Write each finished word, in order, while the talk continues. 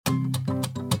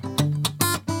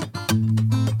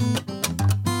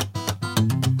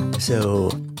So,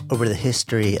 over the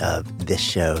history of this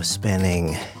show,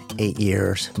 spanning 8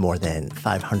 years, more than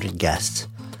 500 guests,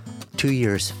 2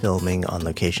 years filming on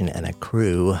location and a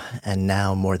crew, and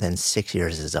now more than 6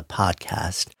 years as a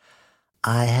podcast,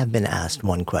 I have been asked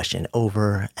one question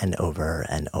over and over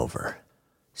and over.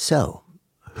 So,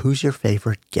 who's your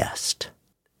favorite guest?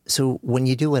 So when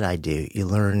you do what I do, you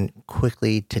learn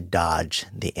quickly to dodge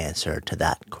the answer to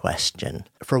that question.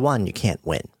 For one, you can't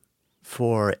win.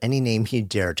 For any name you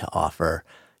dare to offer,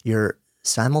 you're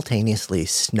simultaneously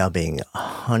snubbing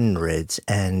hundreds,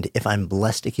 and if I'm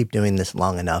blessed to keep doing this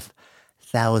long enough,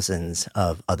 thousands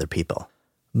of other people.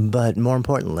 But more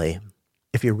importantly,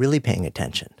 if you're really paying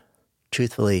attention,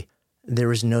 truthfully,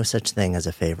 there is no such thing as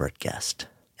a favorite guest.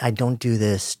 I don't do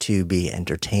this to be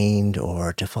entertained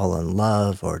or to fall in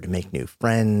love or to make new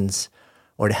friends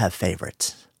or to have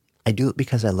favorites. I do it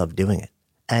because I love doing it.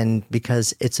 And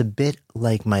because it's a bit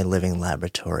like my living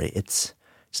laboratory. It's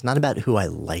not about who I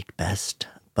like best,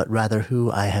 but rather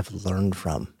who I have learned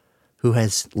from, who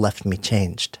has left me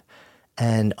changed.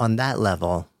 And on that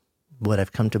level, what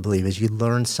I've come to believe is you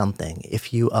learn something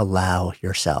if you allow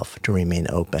yourself to remain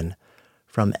open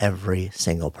from every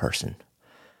single person.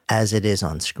 As it is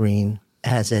on screen,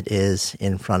 as it is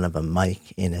in front of a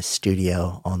mic in a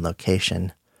studio on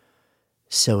location,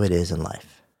 so it is in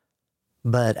life.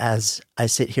 But as I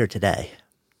sit here today,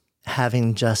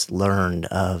 having just learned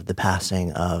of the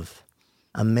passing of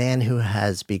a man who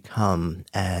has become,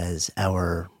 as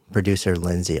our producer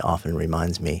Lindsay often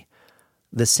reminds me,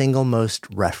 the single most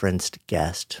referenced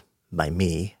guest by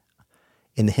me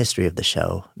in the history of the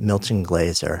show, Milton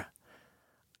Glaser,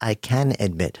 I can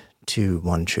admit to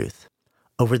one truth.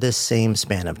 Over this same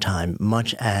span of time,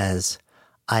 much as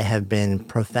I have been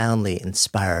profoundly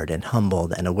inspired and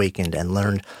humbled and awakened and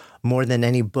learned more than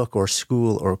any book or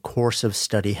school or course of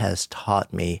study has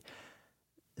taught me,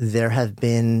 there have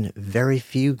been very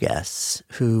few guests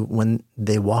who, when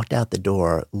they walked out the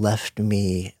door, left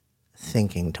me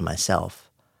thinking to myself,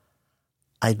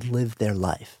 I'd live their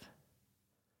life.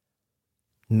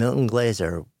 Milton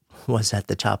Glaser was at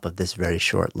the top of this very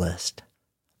short list.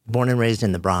 Born and raised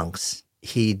in the Bronx,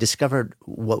 he discovered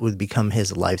what would become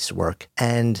his life's work,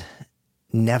 and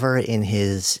never in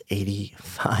his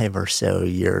 85 or so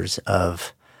years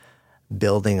of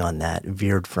building on that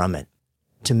veered from it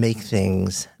to make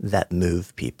things that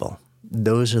move people.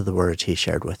 Those are the words he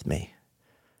shared with me.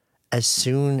 As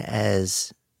soon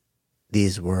as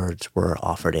these words were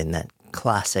offered in that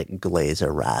classic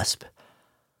Glaser rasp,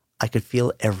 I could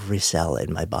feel every cell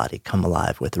in my body come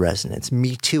alive with resonance.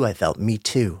 Me too, I felt. Me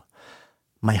too.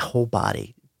 My whole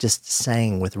body just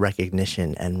sang with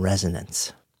recognition and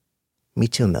resonance. Me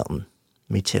too, Milton.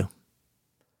 Me too.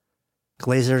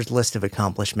 Glaser's list of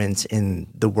accomplishments in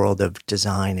the world of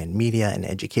design and media and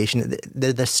education,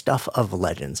 they're the stuff of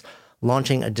legends.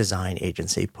 Launching a design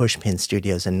agency, Pushpin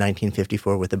Studios, in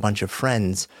 1954 with a bunch of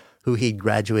friends who he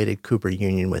graduated Cooper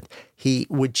Union with. He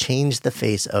would change the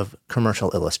face of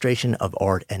commercial illustration, of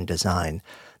art and design.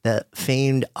 The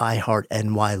famed I Heart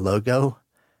NY logo,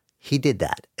 he did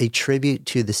that. A tribute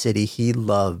to the city he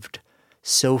loved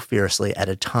so fiercely at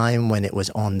a time when it was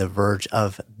on the verge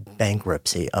of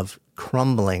bankruptcy, of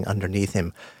crumbling underneath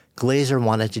him. Glaser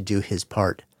wanted to do his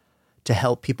part to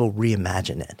help people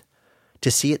reimagine it,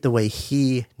 to see it the way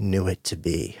he knew it to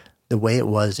be, the way it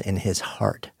was in his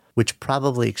heart, which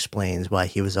probably explains why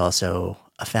he was also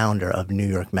a founder of New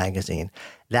York Magazine.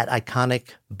 That iconic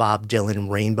Bob Dylan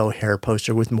rainbow hair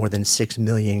poster with more than 6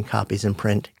 million copies in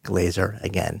print, Glaser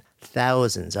again.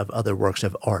 Thousands of other works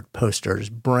of art, posters,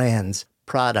 brands,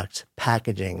 products,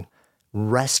 packaging,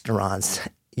 restaurants,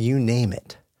 you name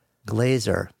it.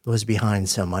 Glaser was behind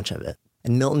so much of it.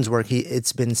 And Milton's work,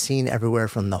 it's been seen everywhere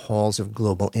from the halls of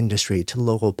global industry to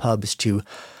local pubs to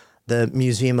the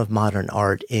Museum of Modern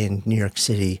Art in New York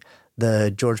City,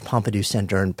 the Georges Pompidou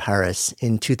Center in Paris.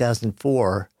 In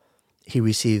 2004, he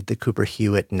received the Cooper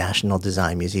Hewitt National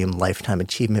Design Museum Lifetime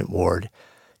Achievement Award.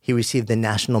 He received the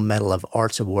National Medal of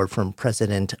Arts Award from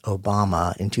President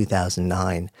Obama in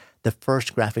 2009, the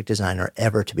first graphic designer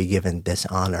ever to be given this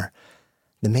honor.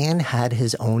 The man had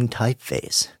his own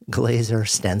typeface, Glaser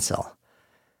Stencil.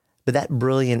 But that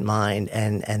brilliant mind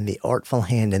and the artful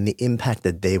hand and the impact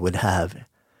that they would have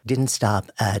didn't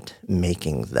stop at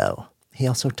making, though. He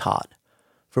also taught.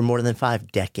 For more than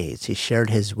 5 decades, he shared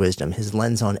his wisdom, his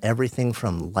lens on everything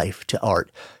from life to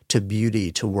art, to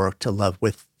beauty, to work, to love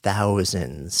with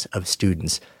thousands of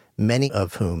students, many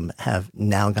of whom have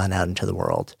now gone out into the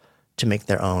world to make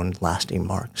their own lasting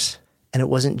marks. And it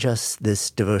wasn't just this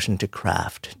devotion to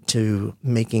craft, to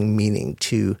making meaning,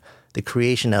 to the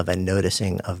creation of and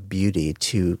noticing of beauty,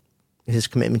 to his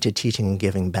commitment to teaching and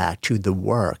giving back, to the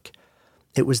work.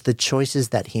 It was the choices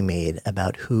that he made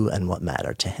about who and what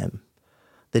mattered to him.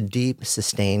 The deep,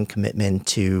 sustained commitment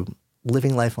to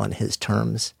living life on his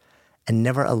terms and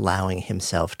never allowing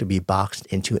himself to be boxed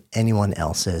into anyone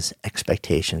else's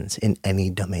expectations in any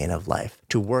domain of life,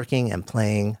 to working and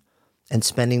playing and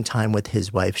spending time with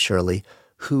his wife, Shirley,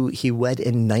 who he wed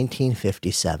in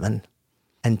 1957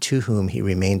 and to whom he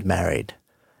remained married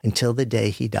until the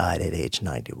day he died at age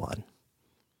 91.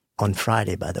 On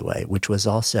Friday, by the way, which was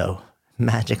also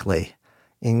magically,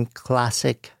 in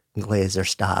classic Glazer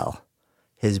style,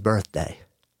 his birthday.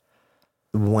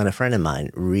 When a friend of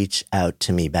mine reached out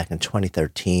to me back in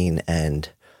 2013 and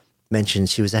mentioned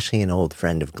she was actually an old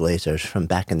friend of Glazer's from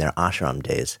back in their ashram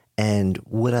days, and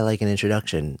would I like an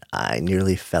introduction, I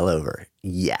nearly fell over.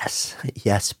 Yes,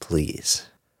 please.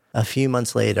 A few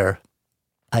months later,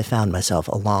 I found myself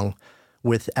along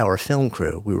with our film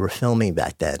crew. We were filming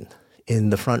back then in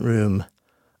the front room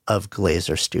of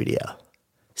Glazer Studio,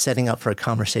 setting up for a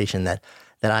conversation that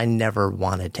I never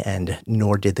wanted to end,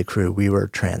 nor did the crew. We were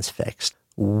transfixed.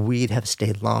 We'd have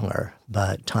stayed longer,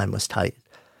 but time was tight.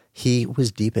 He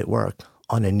was deep at work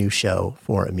on a new show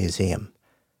for a museum.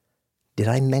 Did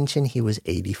I mention he was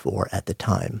 84 at the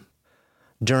time?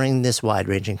 During this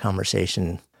wide-ranging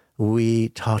conversation, we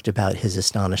talked about his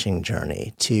astonishing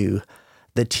journey to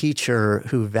the teacher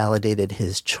who validated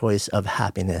his choice of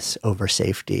happiness over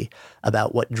safety,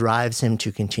 about what drives him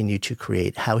to continue to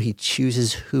create, how he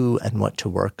chooses who and what to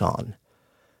work on.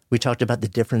 We talked about the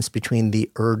difference between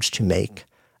the urge to make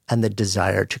and the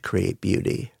desire to create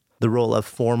beauty, the role of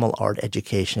formal art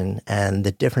education, and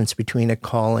the difference between a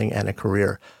calling and a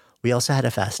career. We also had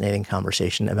a fascinating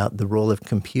conversation about the role of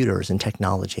computers and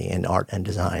technology in art and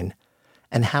design,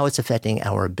 and how it's affecting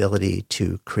our ability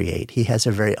to create. He has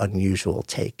a very unusual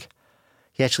take.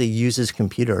 He actually uses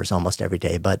computers almost every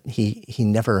day, but he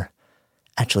never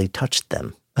actually touched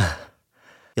them.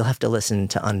 You'll have to listen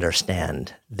to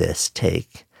understand this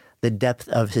take. The depth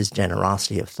of his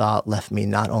generosity of thought left me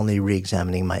not only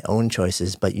re-examining my own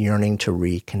choices, but yearning to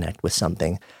reconnect with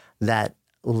something that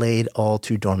laid all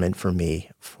too dormant for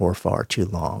me for far too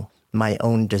long. My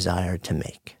own desire to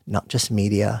make, not just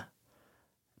media,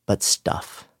 but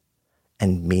stuff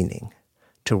and meaning,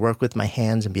 to work with my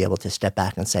hands and be able to step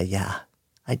back and say, yeah,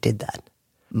 I did that.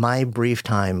 My brief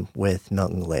time with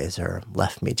Milton Glaser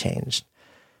left me changed.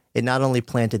 It not only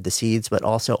planted the seeds, but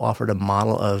also offered a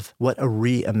model of what a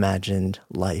reimagined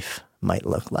life might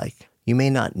look like. You may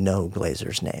not know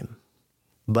Glazer's name,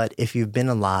 but if you've been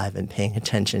alive and paying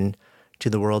attention to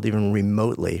the world even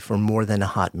remotely for more than a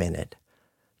hot minute,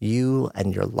 you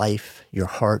and your life, your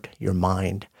heart, your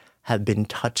mind have been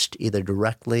touched either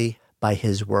directly by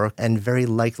his work and very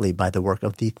likely by the work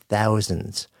of the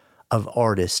thousands of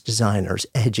artists, designers,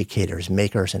 educators,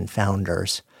 makers, and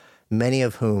founders, many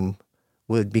of whom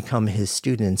would become his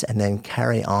students and then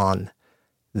carry on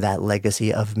that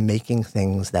legacy of making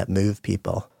things that move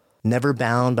people, never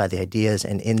bound by the ideas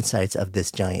and insights of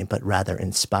this giant, but rather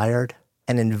inspired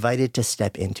and invited to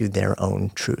step into their own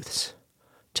truths,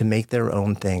 to make their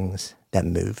own things that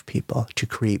move people, to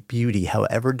create beauty,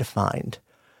 however defined,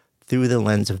 through the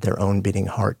lens of their own beating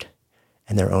heart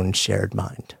and their own shared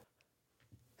mind.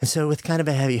 And so with kind of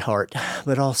a heavy heart,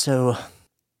 but also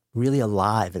really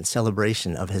alive in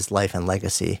celebration of his life and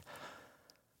legacy,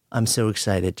 I'm so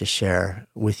excited to share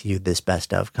with you this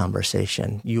best of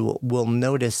conversation. You will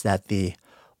notice that the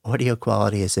audio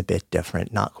quality is a bit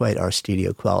different, not quite our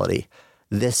studio quality.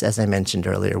 This, as I mentioned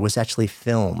earlier, was actually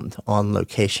filmed on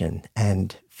location,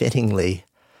 and fittingly,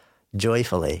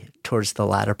 joyfully, towards the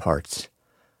latter parts.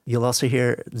 You'll also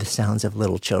hear the sounds of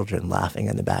little children laughing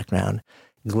in the background.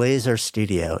 Glazer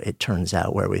Studio, it turns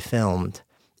out, where we filmed,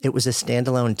 it was a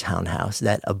standalone townhouse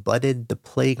that abutted the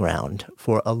playground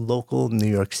for a local New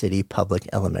York City public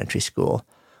elementary school.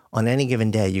 On any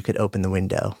given day, you could open the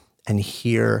window and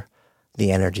hear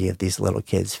the energy of these little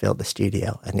kids fill the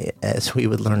studio. And as we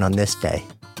would learn on this day,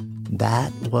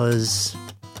 that was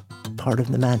part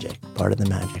of the magic.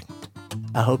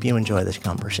 I hope you enjoy this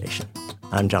conversation.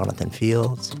 I'm Jonathan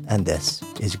Fields, and this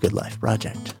is Good Life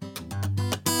Project.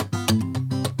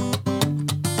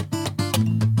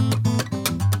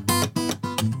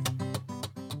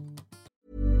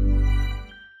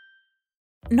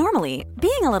 Normally,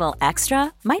 being a little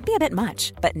extra might be a bit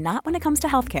much, but not when it comes to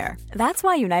healthcare. That's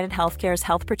why United Healthcare's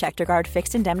Health Protector Guard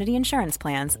fixed indemnity insurance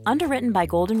plans, underwritten by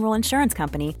Golden Rule Insurance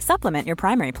Company, supplement your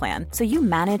primary plan so you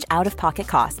manage out-of-pocket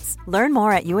costs. Learn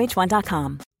more at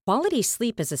uh1.com. Quality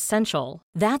sleep is essential.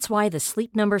 That's why the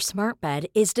Sleep Number Smart Bed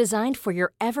is designed for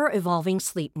your ever-evolving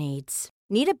sleep needs.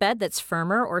 Need a bed that's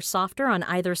firmer or softer on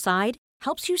either side?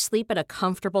 helps you sleep at a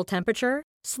comfortable temperature,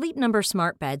 Sleep Number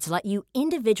Smart Beds let you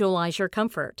individualize your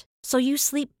comfort, so you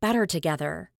sleep better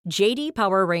together. J.D.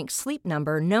 Power ranks Sleep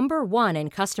Number number 1 in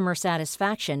customer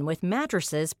satisfaction with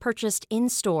mattresses purchased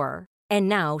in-store. And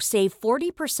now, save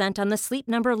 40% on the Sleep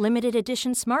Number Limited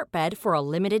Edition Smart Bed for a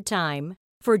limited time.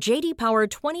 For J.D. Power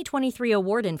 2023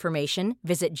 award information,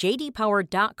 visit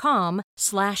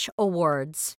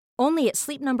jdpower.com/awards. Only at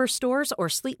Sleep Number stores or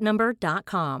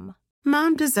sleepnumber.com.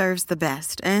 Mom deserves the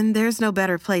best, and there's no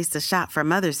better place to shop for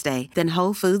Mother's Day than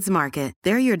Whole Foods Market.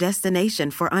 They're your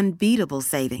destination for unbeatable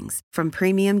savings, from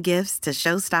premium gifts to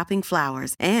show-stopping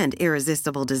flowers and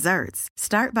irresistible desserts.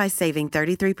 Start by saving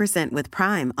 33% with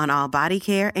Prime on all body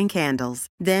care and candles.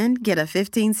 Then get a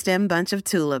 15-stem bunch of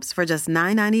tulips for just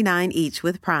 $9.99 each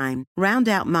with Prime. Round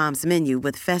out Mom's menu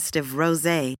with festive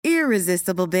rosé,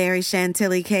 irresistible berry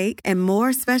chantilly cake, and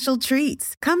more special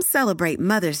treats. Come celebrate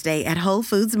Mother's Day at Whole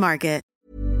Foods Market.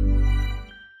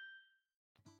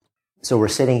 So we're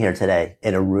sitting here today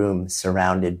in a room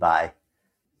surrounded by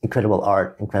incredible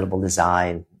art, incredible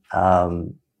design,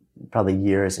 probably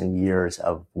years and years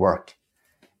of work.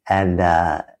 And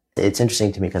it's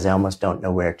interesting to me because I almost don't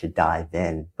know where to dive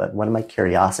in. But one of my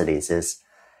curiosities is,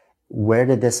 where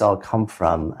did this all come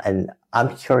from? And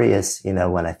I'm curious,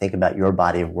 when I think about your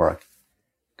body of work,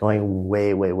 going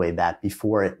way, way, way back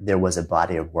before there was a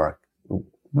body of work,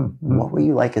 what were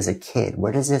you like as a kid?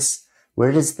 Where does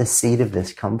the seed of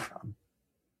this come from?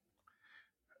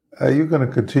 Are you going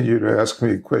to continue to ask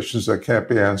me questions that can't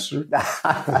be answered?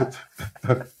 I'll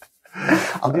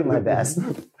do my best.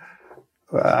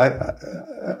 I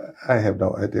have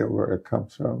no idea where it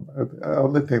comes from. The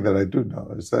only thing that I do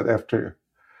know is that after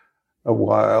a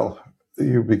while,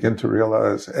 you begin to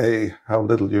realize, A, how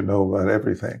little you know about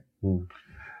everything,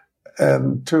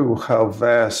 and 2, how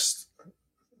vast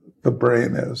the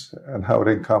brain is and how it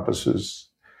encompasses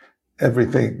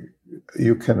everything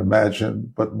you can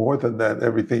imagine, but more than that,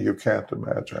 everything you can't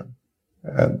imagine.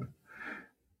 And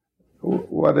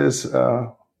what is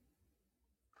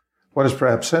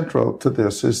perhaps central to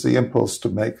this is the impulse to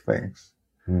make things,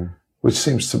 which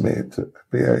seems to me to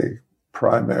be a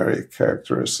primary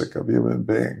characteristic of human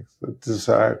beings, the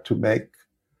desire to make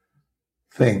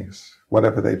things,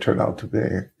 whatever they turn out to be.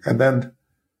 And then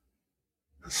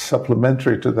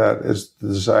supplementary to that is the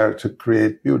desire to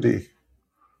create beauty,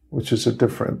 which is a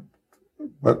different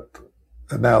but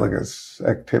analogous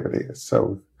activity.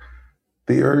 So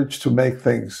the urge to make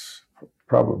things,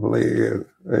 probably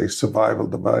a survival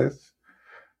device.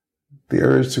 The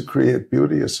urge to create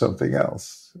beauty is something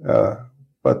else,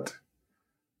 but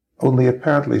only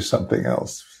apparently something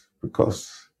else,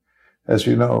 because, as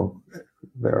you know,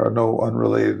 there are no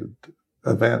unrelated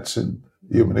events in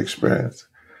human experience.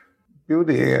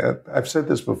 Beauty, I've said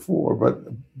this before, but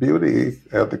beauty,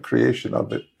 the creation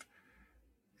of it,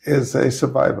 is a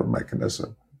survival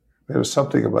mechanism. There's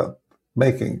something about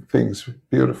making things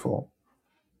beautiful,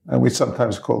 and we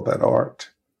sometimes call that art,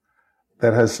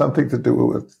 that has something to do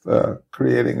with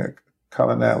creating a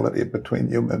commonality between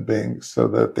human beings so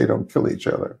that they don't kill each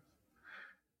other.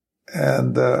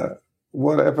 And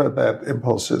whatever that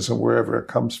impulse is and wherever it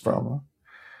comes from,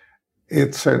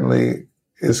 it certainly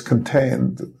is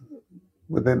contained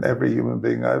within every human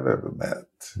being I've ever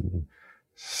met.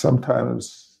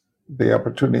 Sometimes the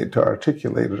opportunity to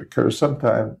articulate it occurs.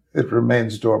 Sometimes it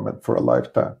remains dormant for a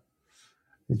lifetime.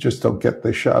 You just don't get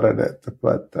the shot at it.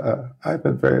 But I've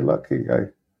been very lucky.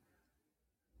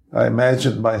 I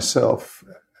imagined myself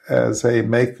as a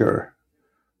maker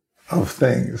of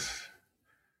things.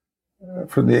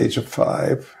 From the age of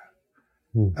 5,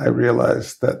 I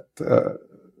realized that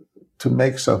to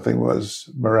make something was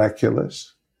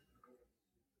miraculous.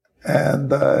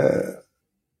 And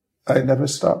I never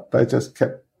stopped. I just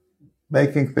kept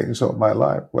making things all my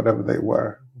life, whatever they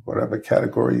were, whatever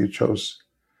category you chose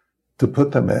to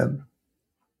put them in.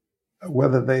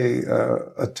 Whether they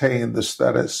attain the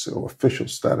status or official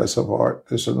status of art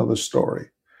is another story.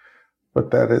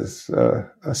 But that is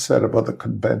a set of other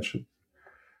conventions.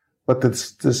 But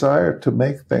this desire to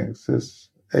make things is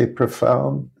a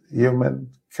profound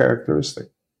human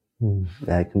characteristic.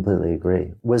 I completely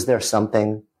agree. Was there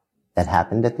something that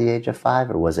happened at the age of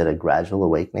 5, or was it a gradual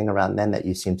awakening around then that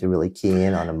you seemed to really key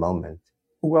in on a moment?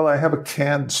 Well, I have a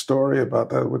canned story about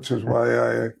that, which is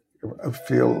why I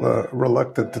feel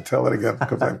reluctant to tell it again,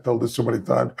 because I've told it so many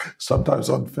times, sometimes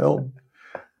on film.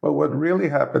 But what really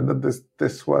happened, and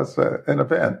this was an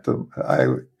event.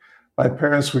 My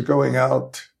parents were going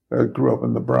out. I grew up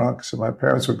in the Bronx, and my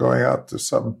parents were going out to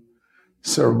some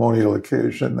ceremonial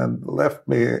occasion and left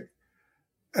me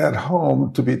at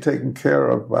home to be taken care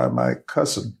of by my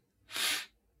cousin,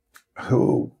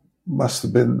 who must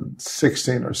have been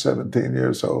 16 or 17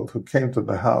 years old, who came to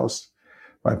the house.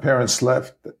 My parents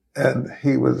left, and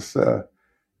he was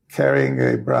carrying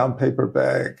a brown paper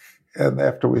bag. And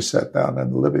after we sat down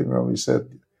in the living room, he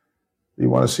said, "You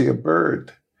want to see a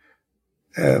bird?"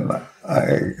 And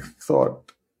I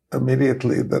thought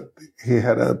immediately that he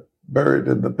had a bird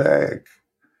in the bag.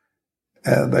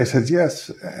 And I said, "Yes."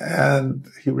 And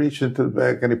he reached into the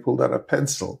bag and he pulled out a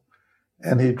pencil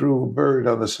and he drew a bird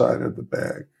on the side of the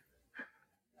bag.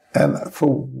 And for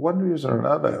one reason or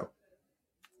another,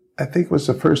 I think it was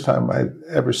the first time I'd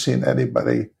ever seen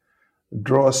anybody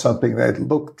draw something that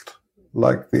looked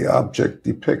like the object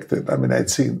depicted. I mean, I'd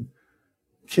seen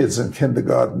kids in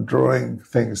kindergarten drawing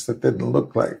things that didn't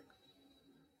look like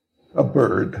a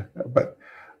bird, but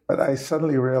I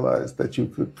suddenly realized that you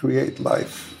could create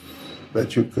life,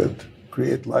 with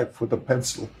a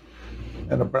pencil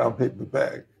and a brown paper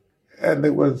bag. And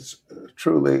it was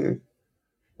truly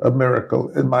a miracle.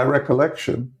 In my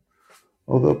recollection,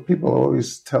 although people are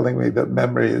always telling me that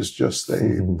memory is just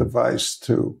a device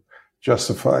to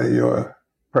justify your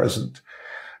present,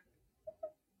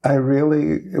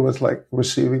 it was like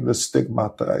receiving the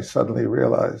stigmata. I suddenly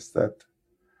realized that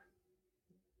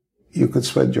you could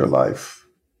spend your life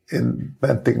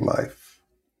inventing life.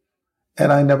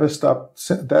 And I never stopped.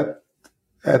 That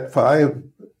at 5,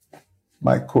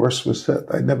 my course was set.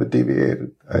 I never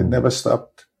deviated. I never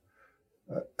stopped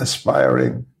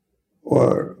aspiring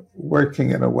or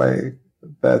working in a way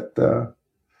that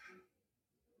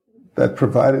that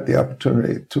provided the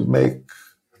opportunity to make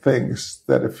things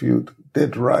that, if you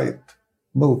did right,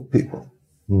 move people.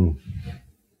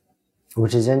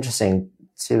 Which is interesting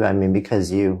too. I mean,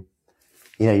 because you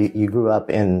grew up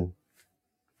in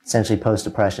essentially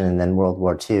post-Depression and then World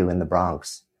War II in the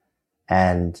Bronx,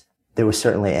 and there was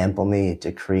certainly ample need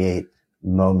to create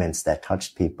moments that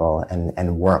touched people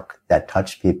and work that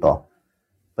touched people.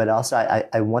 But also,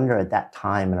 I wonder at that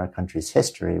time in our country's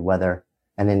history whether,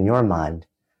 and in your mind,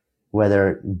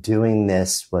 whether doing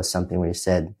this was something where you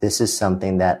said, this is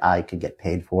something that I could get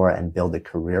paid for and build a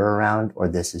career around, or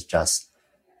this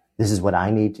is what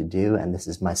I need to do and this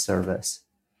is my service.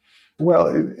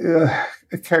 Well,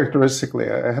 characteristically,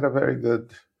 I had a very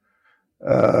good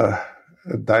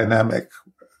dynamic.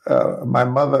 My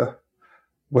mother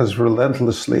was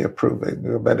relentlessly approving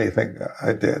of anything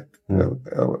I did,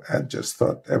 and just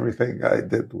thought everything I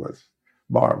did was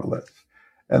marvelous.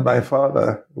 And my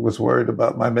father was worried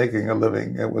about my making a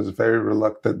living and was very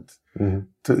reluctant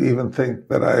to even think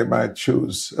that I might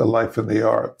choose a life in the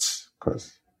arts,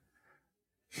 because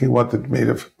he wanted me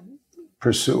to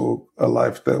pursue a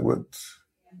life that would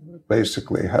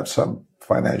basically have some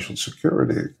financial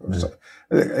security,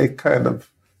 a kind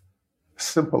of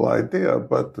simple idea,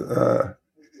 but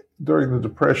during the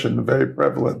Depression, very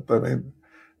prevalent. I mean,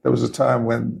 there was a time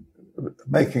when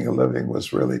making a living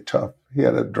was really tough. He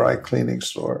had a dry cleaning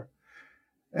store,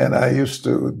 and I used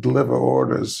to deliver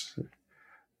orders.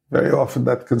 Very often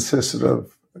that consisted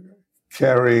of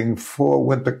carrying 4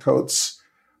 winter coats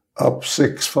up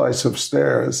 6 flights of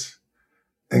stairs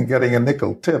and getting a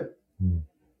nickel tip.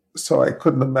 So I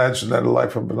couldn't imagine that a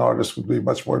life of an artist would be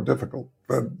much more difficult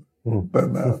than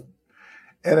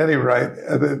at any rate,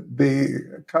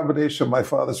 the combination of my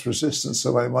father's resistance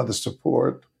and my mother's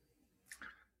support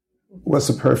was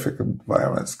a perfect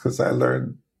environment, because I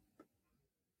learned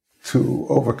to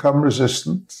overcome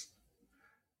resistance.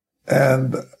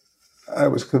 And I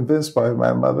was convinced by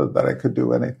my mother that I could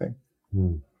do anything.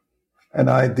 An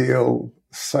ideal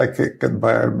psychic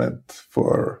environment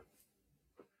for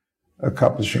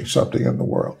accomplishing something in the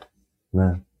world.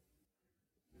 Yeah.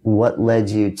 What led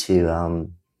you to,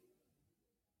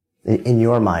 in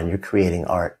your mind, you're creating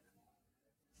art.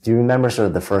 Do you remember sort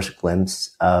of the first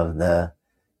glimpse of the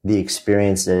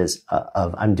experiences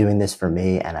of I'm doing this for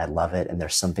me and I love it and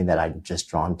there's something that I'm just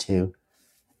drawn to,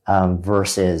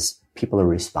 versus people are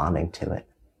responding to it?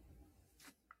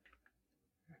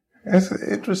 It's an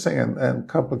interesting and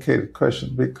complicated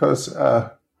question, because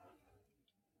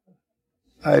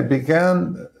I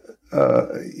began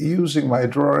using my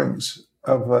drawings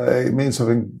of a means of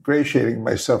ingratiating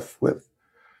myself with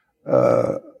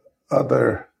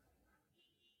other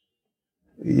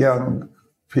young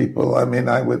people. I mean,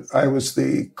 I was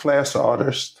the class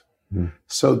artist,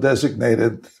 so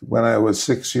designated when I was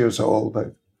 6 years old.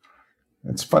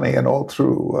 It's funny, and all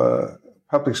through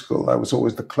public school, I was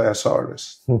always the class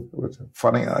artist. It was a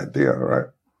funny idea, right?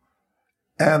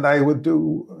 And I would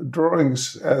do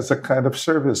drawings as a kind of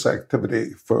service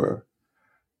activity for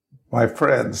my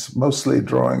friends, mostly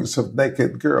drawings of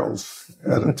naked girls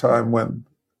at a time when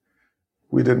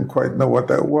we didn't quite know what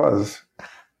that was.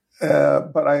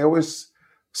 But I always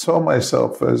saw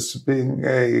myself as being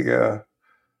a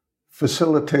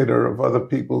facilitator of other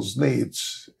people's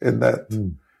needs in that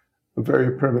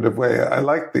very primitive way. I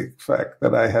liked the fact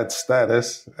that I had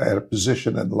status, I had a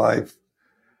position in life,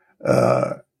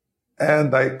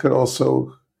 and I could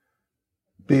also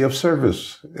be of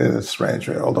service in a strange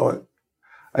way, although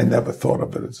I never thought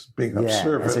of it as being of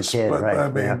service. As a kid, but right. I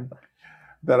mean,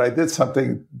 that I did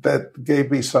something that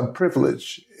gave me some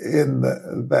privilege in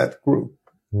that group.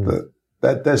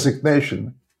 That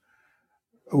designation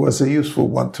was a useful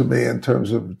one to me in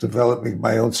terms of developing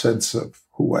my own sense of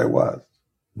who I was.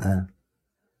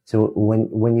 So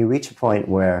when you reach a point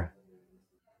where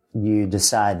you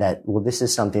decide that, well, this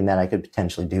is something that I could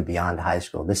potentially do beyond high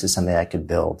school, this is something I could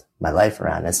build my life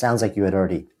around. It sounds like you had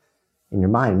already, in your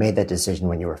mind, made that decision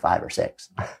when you were 5 or 6.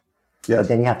 Yes. But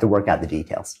then you have to work out the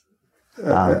details.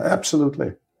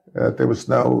 Absolutely. There was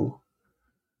no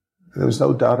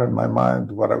doubt in my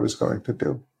mind what I was going to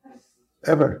do,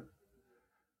 ever.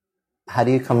 How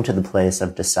do you come to the place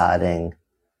of deciding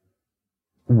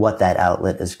what that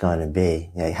outlet is going to be?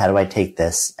 You know, how do I take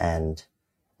this and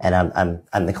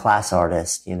I'm the class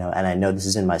artist, you know, and I know this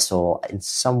is in my soul in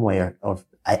some way, or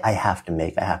I have to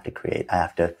make, I have to create, I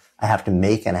have to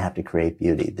make and I have to create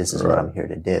beauty. This is what I'm here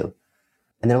to do.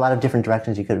 And there are a lot of different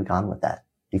directions you could have gone with that.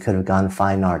 You could have gone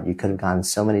fine art. You could have gone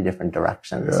so many different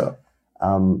directions. Yeah.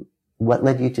 What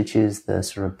led you to choose the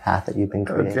sort of path that you've been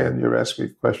creating? Again, you're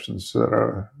asking questions that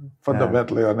are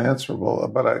fundamentally unanswerable,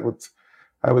 but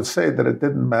I would say that it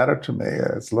didn't matter to me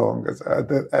as long as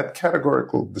that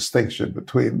categorical distinction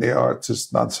between the arts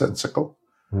is nonsensical,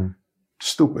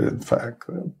 stupid, in fact,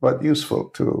 but useful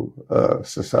to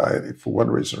society for one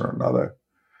reason or another.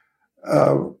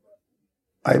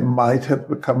 I might have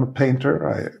become a painter.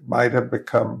 I might have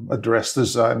become a dress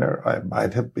designer. I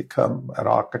might have become an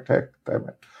architect. I mean,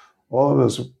 all of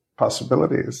those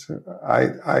possibilities.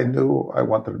 I knew I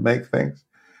wanted to make things.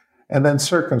 And then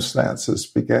circumstances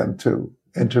began to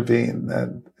intervene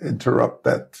and interrupt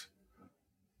that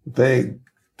vague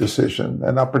decision,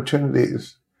 and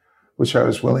opportunities which I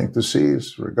was willing to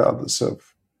seize regardless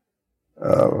of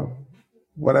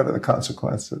whatever the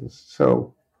consequences.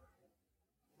 So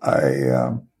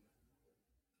I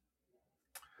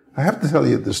have to tell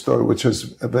you the story, which is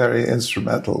very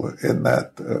instrumental in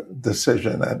that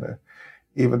decision, and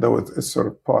even though it's sort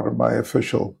of part of my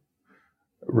official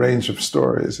range of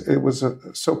stories, it was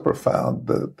so profound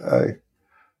that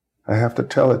I have to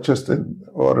tell it just in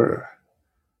order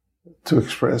to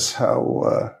express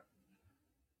how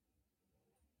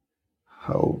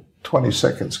 20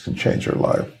 seconds can change your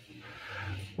life.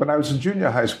 When I was in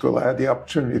junior high school, I had the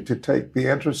opportunity to take the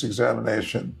entrance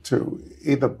examination to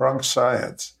either Bronx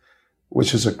Science,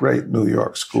 which is a great New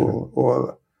York school,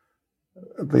 or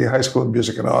the High School of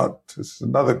Music and Art. It's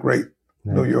another great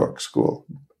New York school,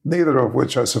 neither of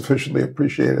which are sufficiently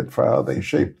appreciated for how they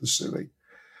shaped the city.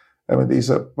 I mean,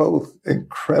 these are both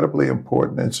incredibly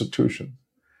important institutions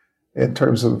in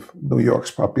terms of New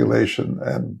York's population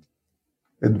and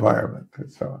environment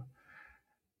and so on.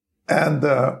 And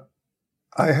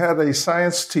I had a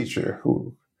science teacher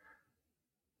who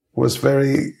was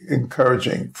very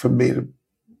encouraging for me to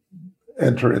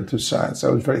enter into science. I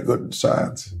was very good in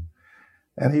science.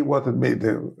 And he wanted me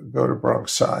to go to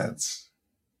Bronx Science.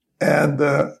 And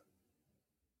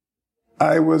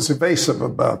I was evasive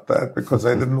about that because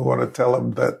I didn't want to tell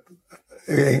him that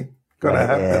it ain't going to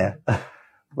happen. Yeah.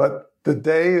 But the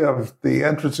day of the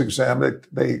entrance exam,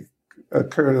 they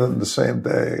occurred on the same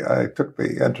day. I took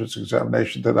the entrance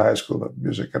examination to the High School of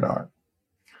Music and Art.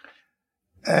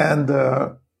 And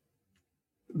the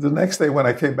next day when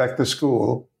I came back to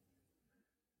school,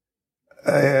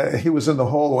 he was in the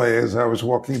hallway as I was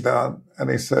walking down,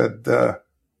 and he said, I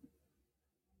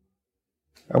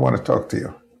want to talk to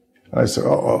you. And I said,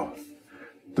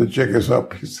 the jig is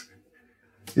up. He's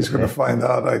going to find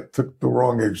out I took the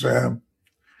wrong exam.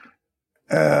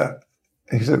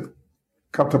 He said,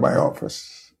 come to my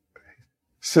office.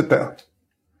 Sit down.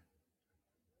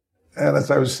 And as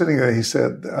I was sitting there, he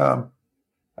said,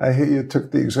 I hear you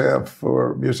took the exam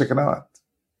for music and art.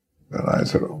 And I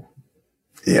said, oh,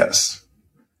 yes.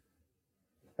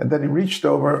 And then he reached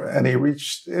over and he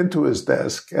reached into his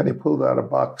desk and he pulled out a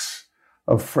box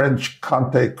of French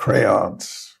Conte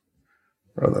crayons,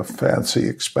 rather fancy,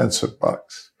 expensive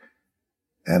box.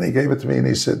 And he gave it to me and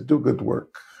he said, do good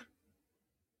work.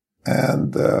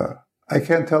 And I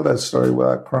can't tell that story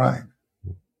without crying.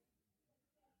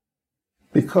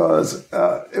 Because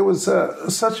it was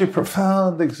such a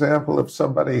profound example of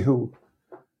somebody who,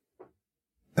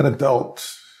 an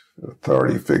adult,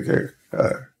 authority figure,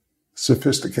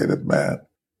 sophisticated man,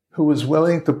 who was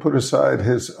willing to put aside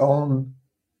his own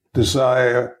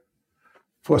desire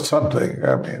for something,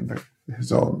 I mean,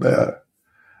 his own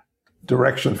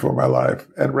direction for my life,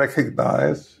 and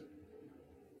recognize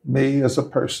me as a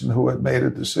person who had made a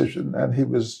decision. And he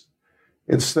was,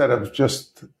 instead of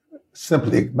just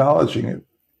simply acknowledging it,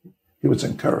 he was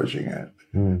encouraging it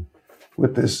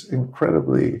with this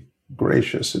incredibly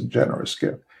gracious and generous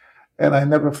gift. And I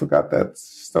never forgot that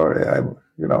story. I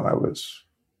was,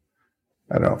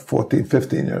 14,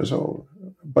 15 years old.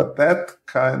 But that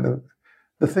kind of,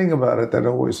 the thing about it that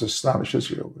always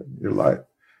astonishes you in your life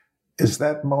is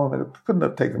that moment. It couldn't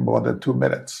have taken more than 2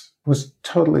 minutes. It was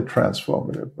totally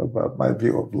transformative about my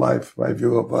view of life, my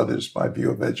view of others, my view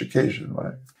of education,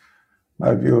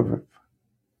 my view of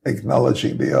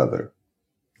acknowledging the other.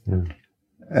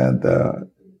 And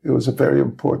it was a very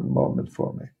important moment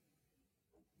for me.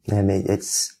 I mean,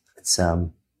 it's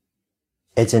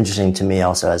interesting to me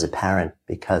also as a parent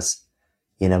because,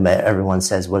 everyone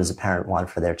says, what does a parent want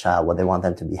for their child? Well, they want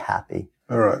them to be happy.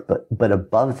 All right. But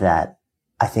above that,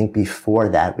 I think before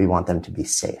that, we want them to be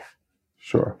safe.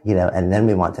 Sure. And then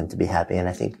we want them to be happy. And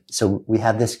I think, so we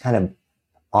have this kind of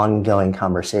ongoing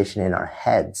conversation in our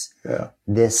heads. Yeah.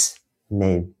 This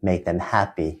may make them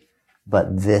happy,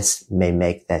 but this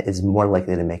is more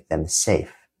likely to make them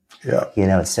safe. Yeah.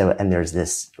 And there's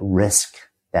this risk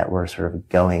that we're sort of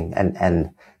going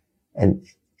and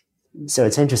so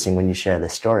it's interesting when you share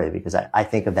this story because I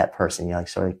think of that person,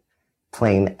 sort of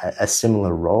playing a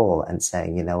similar role and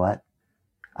saying, you know what,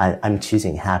 I'm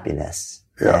choosing happiness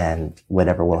and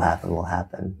whatever will happen, will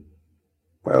happen.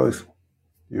 Well,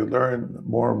 you learn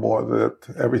more and more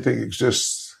that everything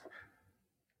exists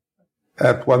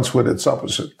at once with its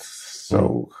opposite.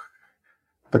 So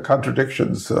the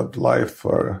contradictions of life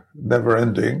are never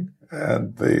ending,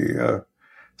 and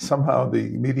somehow the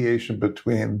mediation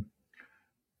between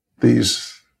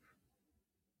these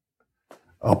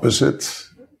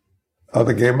opposites are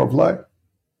the game of life.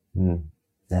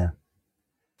 Yeah.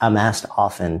 I'm asked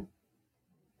often,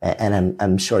 and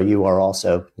I'm sure you are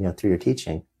also, through your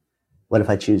teaching, what if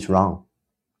I choose wrong?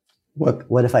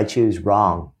 What if I choose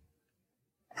wrong?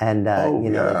 And,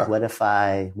 what if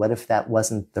that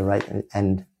wasn't the right,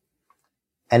 and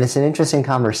it's an interesting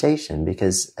conversation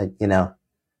because,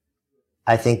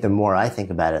 I think the more I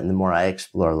think about it and the more I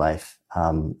explore life,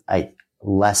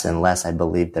 less and less I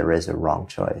believe there is a wrong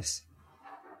choice.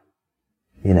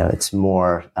 It's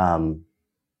more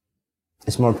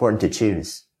important to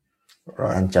choose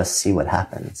and just see what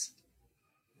happens.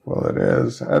 Well, it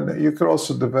is. And you could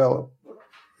also develop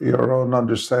your own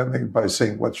understanding by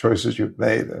seeing what choices you've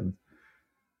made. And,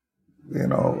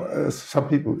 some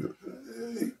people,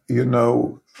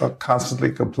 are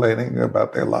constantly complaining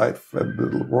about their life and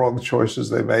the wrong choices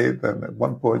they made. And at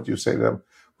one point you say to them,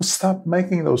 well, stop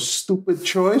making those stupid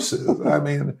choices. I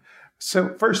mean,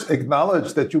 so first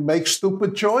acknowledge that you make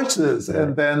stupid choices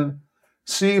and then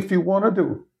see if you want to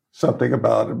do something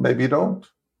about it. Maybe you don't.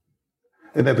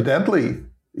 And evidently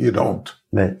you don't.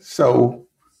 Right. So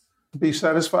be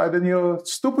satisfied in your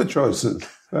stupid choices.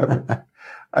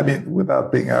 I mean,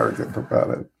 without being arrogant about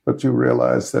it. But you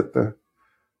realize that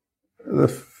the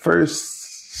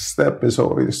first step is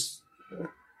always,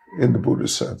 in the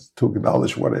Buddhist sense, to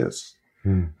acknowledge what is.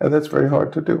 And that's very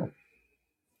hard to do.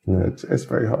 It's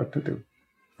very hard to do.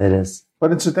 It is.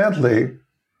 But incidentally,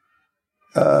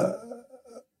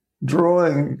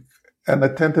 drawing and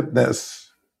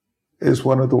attentiveness is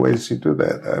one of the ways you do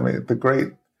that. I mean, the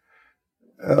great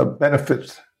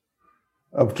benefit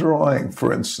of drawing,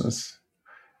 for instance,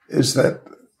 is that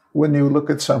when you look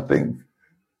at something,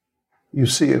 you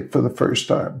see it for the first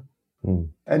time.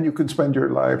 And you can spend your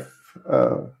life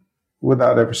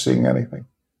without ever seeing anything.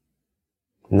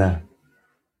 No.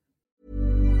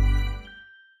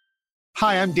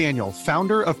 Hi, I'm Daniel,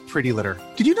 founder of Pretty Litter.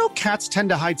 Did you know cats tend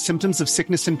to hide symptoms of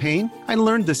sickness and pain? I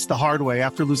learned this the hard way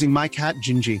after losing my cat,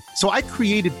 Gingy. So I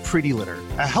created Pretty Litter,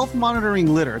 a health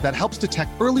monitoring litter that helps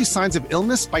detect early signs of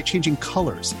illness by changing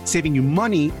colors, saving you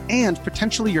money and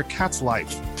potentially your cat's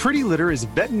life. Pretty Litter is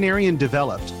veterinarian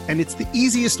developed, and it's the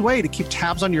easiest way to keep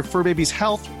tabs on your fur baby's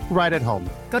health right at home.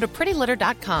 Go to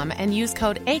prettylitter.com and use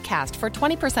code ACAST for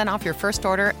 20% off your first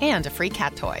order and a free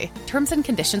cat toy. Terms and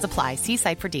conditions apply. See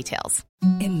site for details.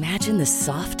 Imagine the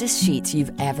softest sheets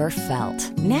you've ever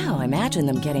felt. Now imagine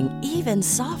them getting even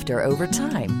softer over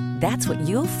time. That's what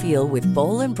you'll feel with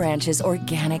Boll & Branch's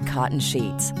organic cotton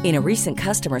sheets. In a recent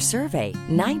customer survey,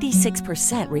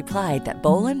 96% replied that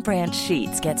Boll & Branch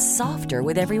sheets get softer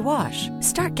with every wash.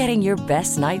 Start getting your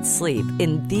best night's sleep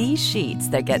in these sheets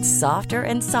that get softer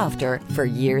and softer for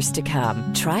years to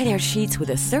come. Try their sheets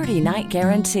with a 30-night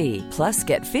guarantee. Plus,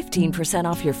 get 15%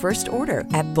 off your first order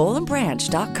at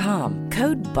bollandbranch.com.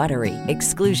 Code BUTTERY.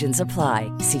 Exclusions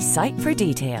apply. See site for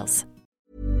details.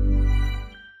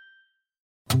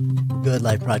 Good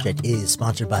Life Project is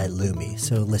sponsored by Lumi.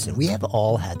 So listen, we have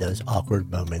all had those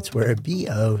awkward moments where a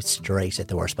BO strikes at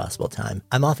the worst possible time.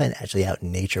 I'm often actually out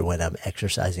in nature when I'm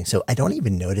exercising, so I don't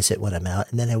even notice it when I'm out.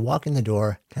 And then I walk in the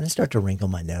door, kind of start to wrinkle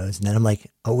my nose. And then I'm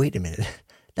like, oh, wait a minute.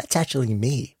 That's actually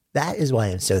me. That is why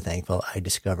I'm so thankful I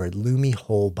discovered Lumi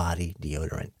Whole Body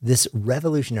Deodorant. This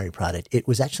revolutionary product, it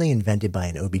was actually invented by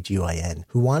an OBGYN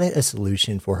who wanted a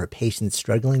solution for her patients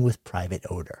struggling with private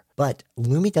odor. But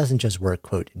Lumi doesn't just work,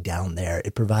 quote, down there.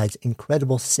 It provides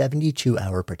incredible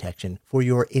 72-hour protection for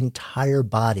your entire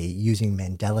body using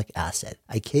mandelic acid.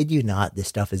 I kid you not, this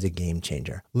stuff is a game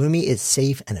changer. Lumi is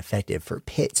safe and effective for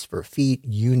pits, for feet,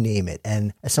 you name it.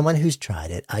 And as someone who's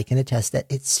tried it, I can attest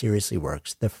that it seriously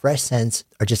works. The fresh scents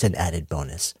are just an added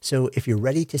bonus. So if you're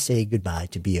ready to say goodbye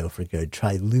to BO for good,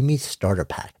 try Lumi's Starter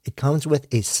Pack. It comes with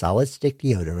a solid stick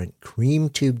deodorant, cream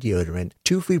tube deodorant,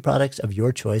 2 free products of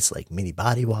your choice like mini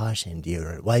body wash and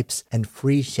deodorant wipes, and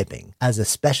free shipping. As a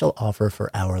special offer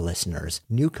for our listeners,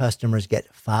 new customers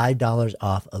get $5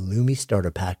 off a Lumi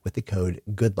Starter Pack with the code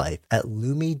GOODLIFE at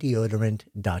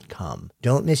lumideodorant.com.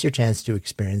 Don't miss your chance to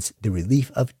experience the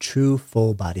relief of true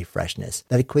full body freshness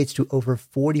that equates to over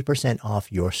 40%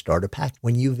 off your starter pack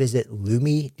when you visit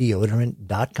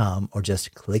lumideodorant.com or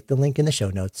just click the link in the show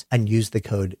notes and use the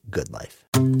code GOODLIFE.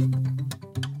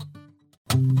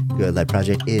 Good Life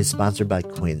Project is sponsored by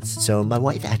Quince. So my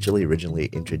wife actually originally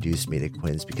introduced me to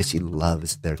Quince because she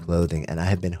loves their clothing, and I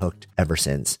have been hooked ever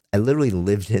since. I literally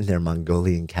lived in their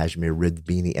Mongolian cashmere ribbed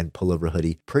beanie and pullover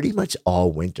hoodie pretty much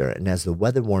all winter, and as the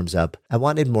weather warms up, I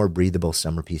wanted more breathable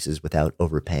summer pieces without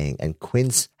overpaying, and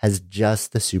Quince has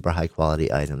just the super high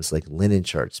quality items like linen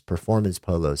shirts, performance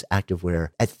polos,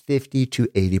 activewear at 50 to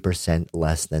 80%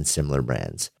 less than similar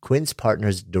brands. Quince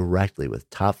partners directly with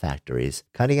top factories,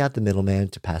 cutting out the middleman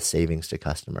to pass savings to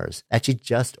customers. Actually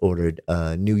just ordered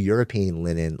a new European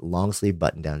linen long sleeve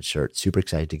button down shirt. Super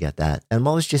excited to get that. And I'm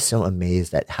always just so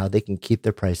amazed at how they can keep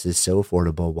their prices so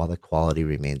affordable while the quality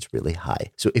remains really high.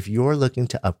 So if you're looking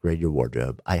to upgrade your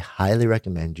wardrobe, I highly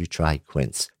recommend you try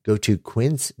Quince. Go to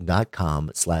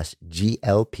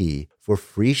quince.com/GLP for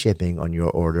free shipping on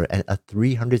your order and a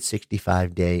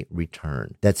 365-day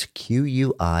return. That's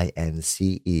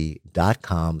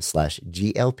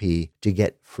QUINCE.com/GLP to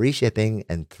get free shipping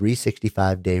and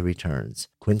 365-day returns.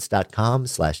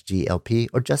 Quince.com/GLP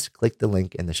or just click the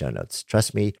link in the show notes.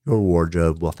 Trust me, your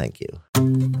wardrobe will thank you.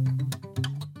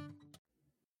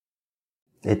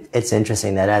 It's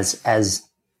interesting that as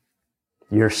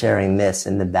you're sharing this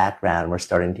in the background, we're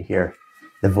starting to hear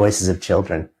the voices of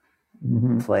children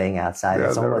playing outside. Yeah,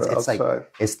 it's like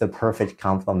it's the perfect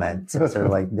complement to sort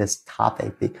of like this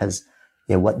topic, because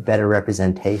you know, what better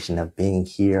representation of being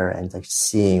here and like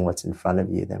seeing what's in front of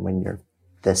you than when you're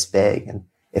this big. And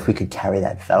if we could carry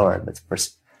that forward, but for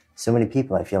so many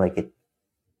people, I feel like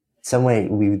some way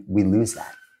we lose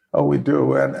that. Oh, we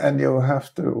do, and you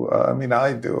have to. I mean,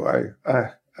 I do. I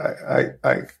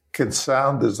can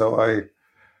sound as though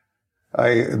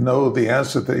I know the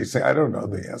answer to these things. I don't know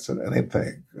the answer to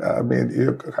anything. I mean,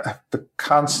 you have to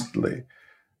constantly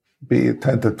be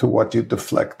attentive to what you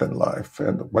deflect in life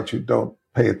and what you don't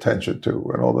pay attention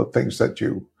to, and all the things that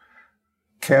you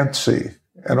can't see,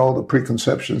 and all the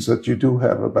preconceptions that you do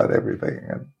have about everything.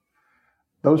 And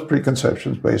those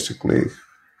preconceptions basically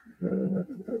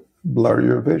blur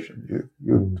your vision.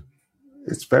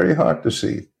 It's very hard to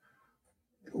see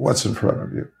what's in front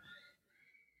of you.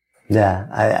 Yeah,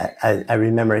 I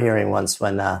remember hearing once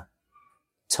when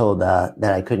told that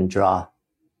I couldn't draw,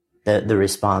 the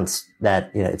response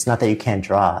that, you know, it's not that you can't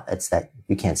draw, it's that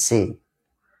you can't see.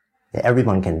 Yeah,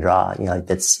 everyone can draw, you know, like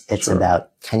it's sure.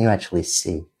 About, can you actually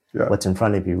see what's in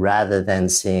front of you, rather than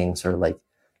seeing sort of like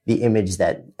the image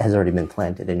that has already been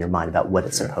planted in your mind about what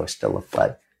it's supposed to look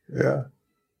like. Yeah,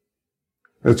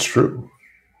 it's true.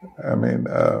 I mean,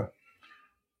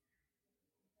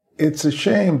 it's a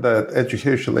shame that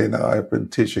educationally now I've been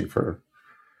teaching for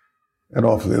an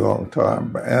awfully long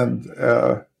time. And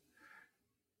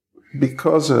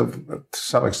because of, to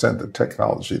some extent, the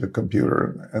technology, the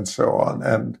computer and so on,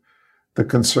 and the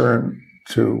concern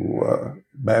to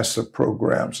master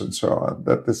programs and so on,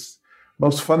 that this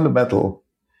most fundamental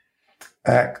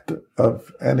act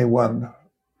of anyone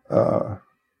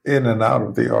in and out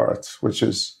of the arts, which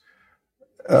is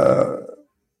the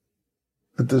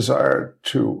desire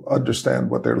to understand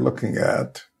what they're looking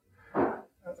at,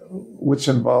 which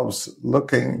involves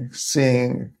looking,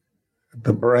 seeing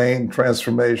the brain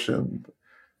transformation,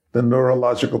 the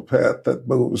neurological path that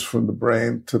moves from the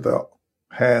brain to the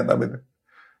hand. I mean,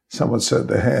 someone said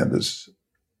the hand is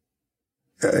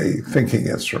a thinking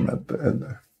instrument.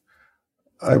 And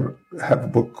I have a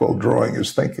book called Drawing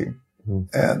is Thinking.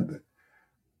 And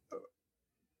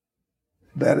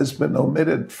that has been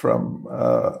omitted from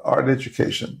art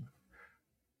education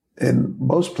in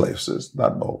most places,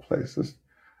 not in all places,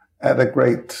 at a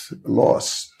great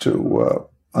loss to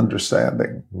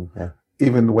understanding.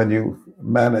 Even when you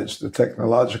manage the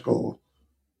technological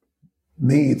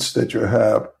needs that you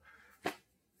have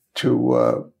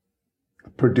to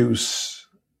produce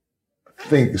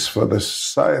things for the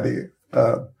society,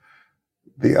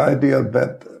 the idea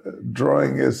that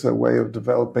drawing is a way of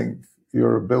developing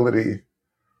your ability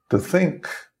to think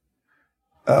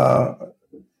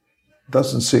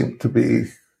doesn't seem to be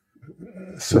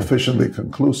sufficiently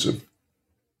conclusive.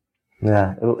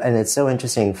 Yeah, and it's so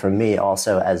interesting for me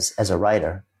also as a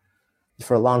writer.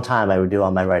 For a long time, I would do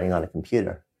all my writing on a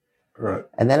computer. Right.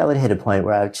 And then I would hit a point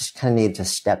where I would just kind of need to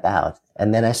step out.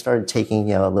 And then I started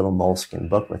taking, a little moleskin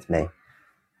book with me.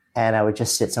 And I would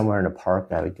just sit somewhere in a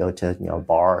park. I would go to, a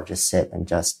bar or just sit and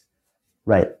just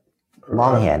write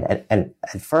longhand. And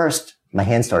at first, my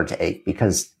hands started to ache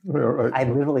because I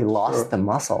literally lost the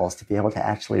muscles to be able to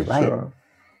actually write. Sure.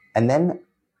 And then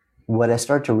what I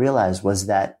started to realize was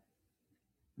that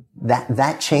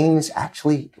change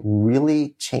actually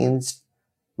really changed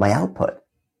my output.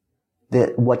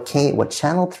 What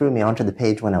channeled through me onto the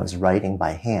page when I was writing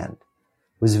by hand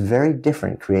was very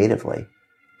different creatively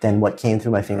than what came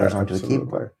through my fingers onto a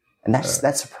keyboard. And that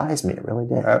surprised me. It really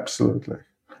did. Absolutely.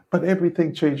 But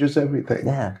everything changes everything.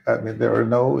 Yeah. I mean, there are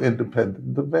no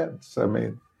independent events. I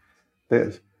mean,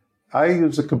 I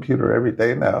use a computer every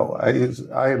day now.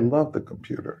 I love the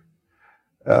computer.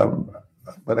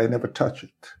 But I never touch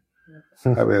it.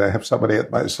 I mean, I have somebody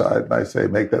at my side and I say,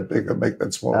 make that bigger, make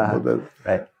that smaller.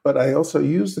 Right. But I also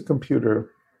use the computer.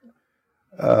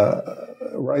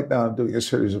 Right now I'm doing a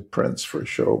series of prints for a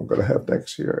show I'm going to have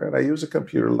next year. And I use a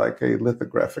computer like a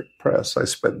lithographic press. I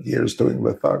spent years doing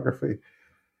lithography.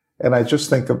 And I just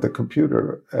think of the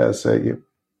computer as a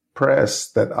press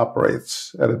that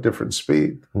operates at a different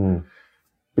speed.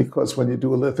 Because when you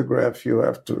do a lithograph, you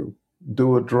have to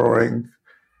do a drawing,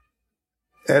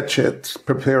 etch it,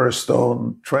 prepare a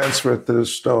stone, transfer it to the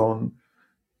stone,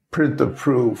 print the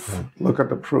proof, look at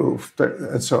the proof,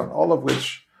 and so on, all of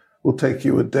which will take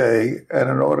you a day. And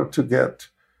in order to get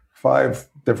 5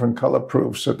 different color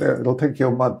proofs, it'll take you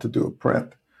a month to do a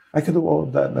print. I can do all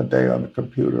of that in a day on the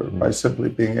computer by simply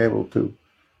being able to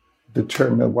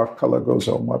determine what color goes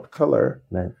on what color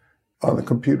on the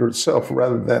computer itself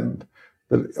rather than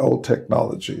the old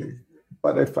technology.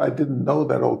 But if I didn't know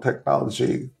that old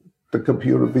technology, the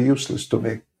computer would be useless to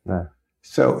me.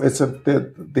 So it's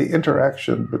the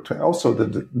interaction between, also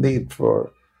the need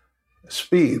for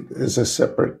speed is a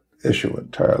separate issue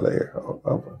entirely,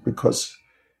 because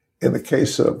in the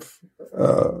case of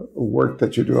work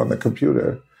that you do on the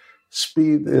computer,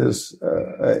 speed is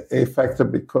a factor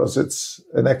because it's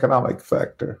an economic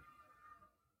factor.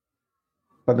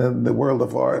 But in the world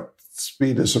of art,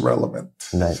 speed is irrelevant.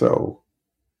 So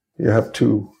you have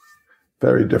 2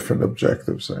 very different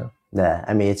objectives there. Yeah,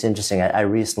 I mean, it's interesting. I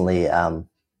recently,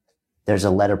 there's a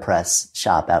letterpress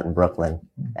shop out in Brooklyn,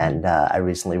 and I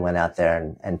recently went out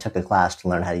there and took a class to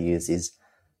learn how to use these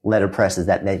letterpresses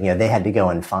that they had to go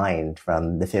and find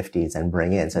from the 50s and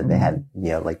bring in. So they had,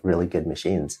 like really good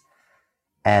machines.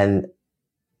 And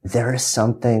there is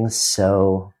something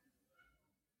so,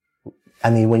 I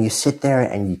mean, when you sit there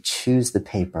and you choose the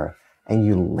paper and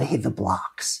you lay the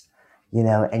blocks,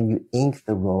 and you ink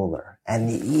the roller and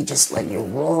you just let you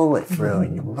roll it through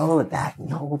and you roll it back and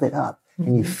you hold it up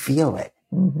and you feel it.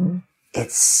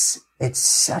 It's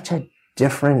such a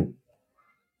different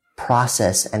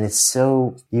process, and it's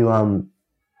so, you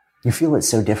feel it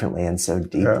so differently and so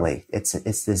deeply. Yeah.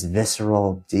 It's this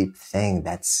visceral, deep thing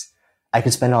I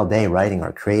could spend all day writing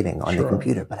or creating on the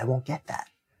computer, but I won't get that.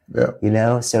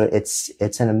 Yeah. So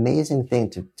it's an amazing thing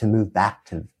to move back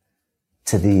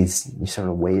to these sort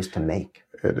of ways to make.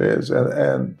 It is.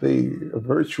 And the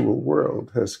virtual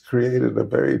world has created a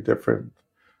very different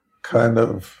kind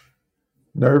of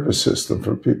nervous system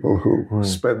for people who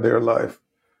spend their life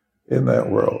in that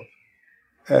world.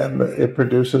 And it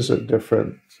produces a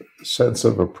different sense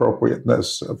of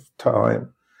appropriateness, of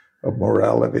time, of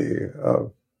morality,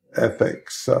 of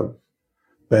ethics, of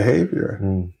behavior.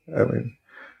 I mean,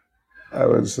 I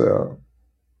was,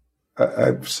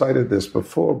 I've cited this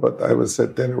before, but I was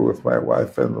at dinner with my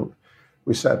wife and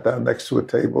we sat down next to a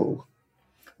table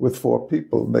with 4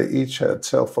 people and they each had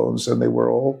cell phones and they were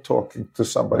all talking to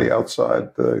somebody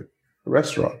outside the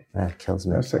restaurant. That kills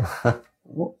me. I say,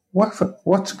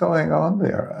 what's going on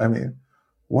there? I mean,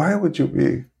 why would you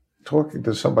be talking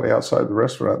to somebody outside the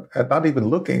restaurant and not even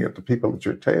looking at the people at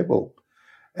your table?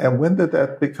 And when did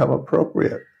that become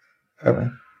appropriate? I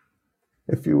mean,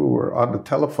 if you were on the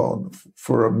telephone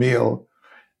for a meal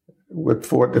with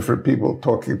 4 different people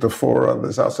talking to 4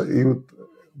 others outside,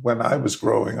 when I was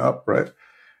growing up, right,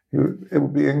 it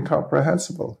would be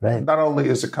incomprehensible. Right. Not only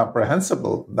is it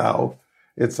comprehensible now,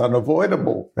 it's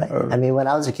unavoidable. Right. I mean, when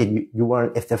I was a kid, you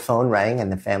weren't, if the phone rang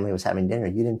and the family was having dinner,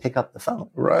 you didn't pick up the phone.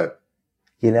 Right.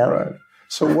 You know? Right.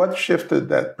 So what shifted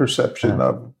that perception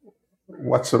of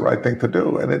what's the right thing to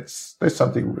do? And there's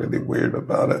something really weird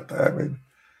about it. I mean,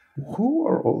 who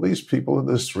are all these people in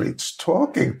the streets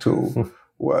talking to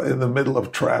in the middle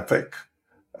of traffic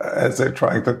as they're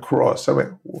trying to cross? I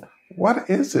mean, what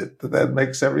is it that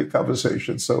makes every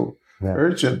conversation so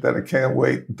urgent that it can't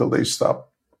wait until they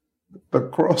stop the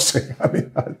crossing? I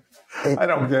mean, I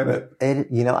don't get it.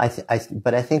 You know,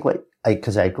 but I think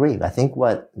because I agree. I think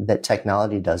what that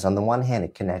technology does, on the one hand,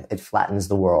 it flattens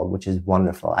the world, which is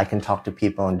wonderful. I can talk to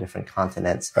people on different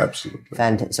continents.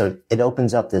 Absolutely. So it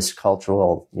opens up this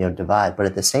cultural, divide. But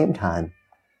at the same time,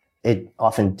 it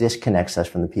often disconnects us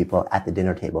from the people at the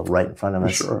dinner table right in front of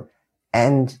us. Sure.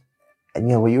 And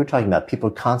what you were talking about, people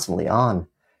constantly on,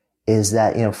 is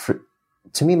that,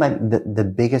 to me,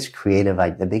 the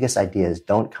biggest ideas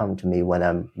don't come to me when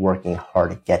I'm working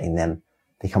hard at getting them.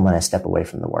 They come when I step away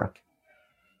from the work.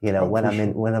 When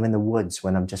I'm in the woods,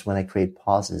 when I create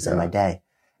pauses in my day.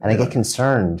 And I get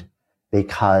concerned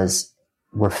because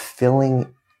we're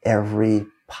filling every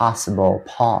possible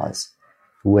pause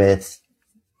with,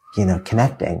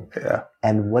 connecting. Yeah.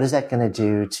 And what is that going to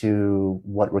do to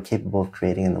what we're capable of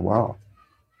creating in the world?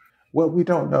 Well, we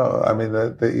don't know. I mean,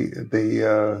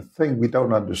 the thing we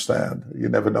don't understand, you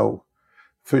never know.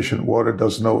 Fish in water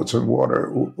doesn't know it's in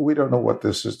water. We don't know what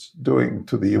this is doing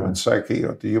to the human psyche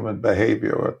or to human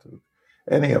behavior or to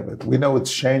any of it. We know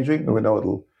it's changing. And we know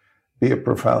it'll be a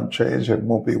profound change. It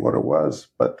won't be what it was,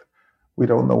 but we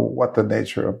don't know what the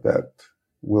nature of that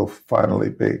will finally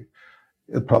be.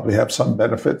 It'll probably have some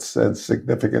benefits and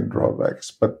significant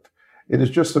drawbacks, but it is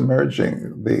just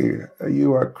emerging.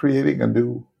 You are creating a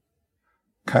new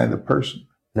kind of person.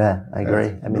 Yeah, I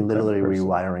agree. I mean, literally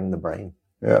rewiring the brain.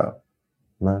 Yeah.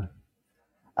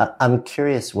 I'm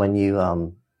curious when you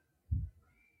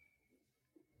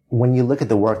look at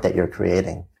the work that you're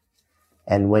creating,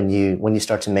 and when you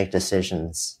start to make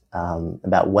decisions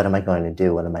about what am I going to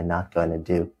do, what am I not going to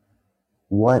do,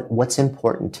 what's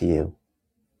important to you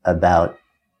about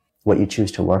what you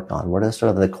choose to work on? What are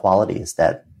sort of the qualities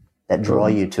that draw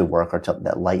you to work or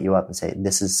that light you up and say,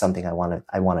 this is something I want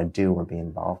to do or be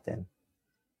involved in?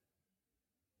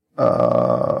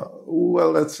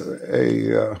 Well, that's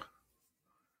that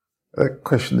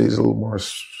question needs a little more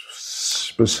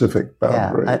specific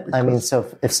boundary. Yeah, I mean,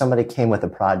 so if somebody came with a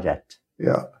project,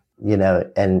 and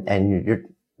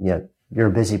you're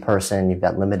a busy person, you've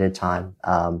got limited time,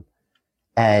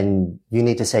 and you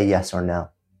need to say yes or no.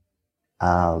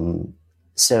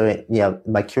 So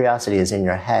my curiosity is in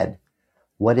your head.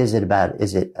 What is it about?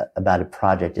 Is it about a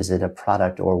project? Is it a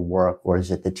product or work? Or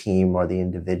is it the team or the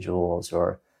individuals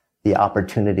or the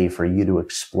opportunity for you to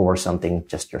explore something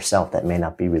just yourself that may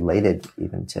not be related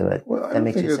even to it? Well, that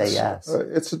makes you say yes.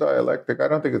 It's a dialectic. I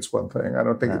don't think it's one thing. I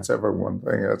don't think it's ever one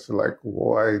thing. It's like,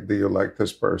 why do you like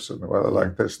this person? Well, I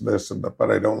like this and this,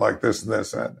 but I don't like this and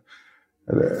this. And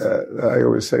I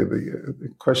always say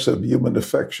the question of human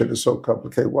affection is so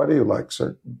complicated. Why do you like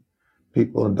certain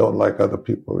people and don't like other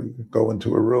people? You go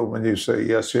into a room and you say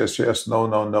yes, yes, yes, no,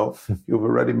 no, no. You've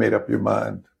already made up your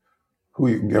mind who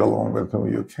you can get along with and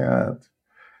who you can't.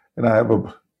 And I have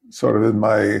a sort of in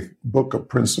my book of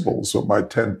principles, or my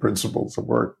 10 principles of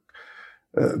work,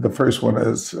 the first one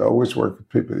is always work with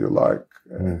people you like.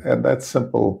 And that's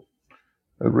simple,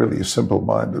 really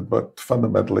simple-minded, but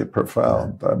fundamentally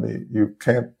profound. I mean, you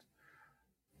can't,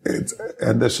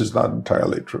 and this is not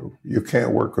entirely true, you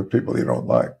can't work with people you don't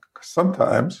like.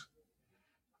 Sometimes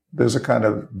there's a kind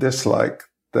of dislike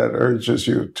that urges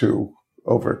you to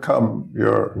overcome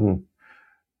your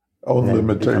own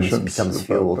limitations. Becomes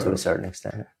fuel to a certain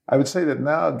extent. I would say that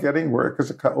now getting work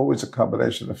is always a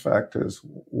combination of factors.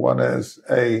 One is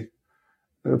the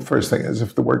first thing is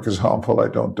if the work is harmful, I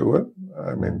don't do it.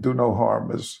 I mean, do no harm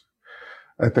is,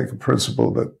 I think, a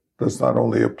principle that does not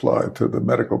only apply to the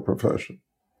medical profession,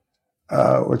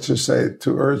 which is say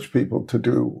to urge people to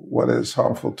do what is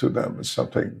harmful to them is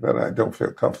something that I don't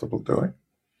feel comfortable doing.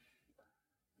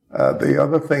 The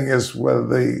other thing is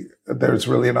whether there's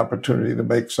really an opportunity to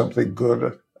make something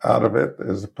good out of it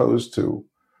as opposed to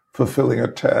fulfilling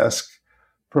a task.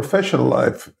 Professional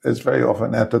life is very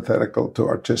often antithetical to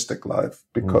artistic life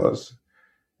because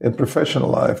in professional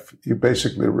life, you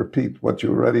basically repeat what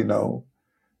you already know.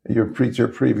 You repeat your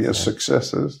previous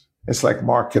successes. It's like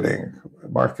marketing.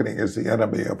 Marketing is the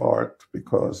enemy of art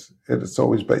because it's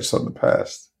always based on the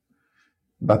past.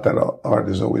 Not that art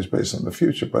is always based on the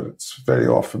future, but it's very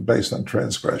often based on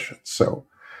transgression. So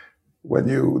when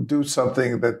you do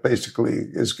something that basically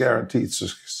is guaranteed to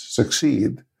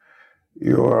succeed,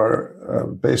 you are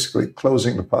basically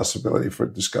closing the possibility for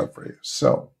discovery.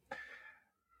 So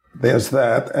there's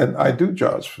that. And I do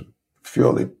jobs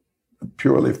purely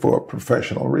for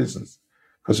professional reasons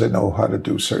because I know how to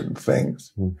do certain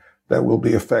things that will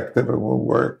be effective and will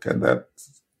work, and that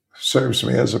serves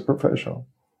me as a professional.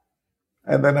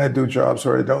 And then I do jobs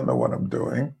where I don't know what I'm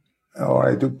doing, or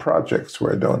I do projects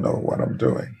where I don't know what I'm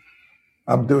doing.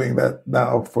 I'm doing that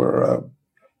now for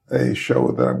a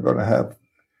show that I'm going to have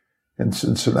in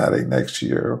Cincinnati next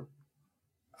year.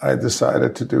 I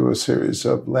decided to do a series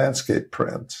of landscape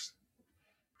prints,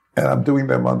 and I'm doing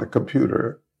them on the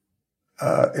computer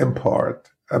in part.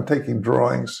 I'm taking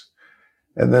drawings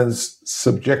and then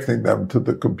subjecting them to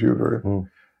the computer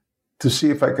to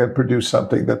see if I can produce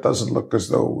something that doesn't look as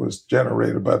though it was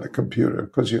generated by the computer,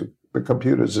 because the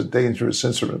computer is a dangerous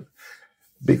instrument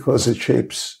because it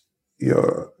shapes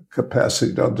your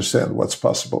capacity to understand what's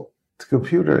possible. The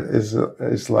computer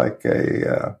is like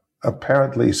a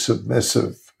apparently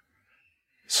submissive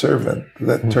servant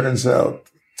that turns out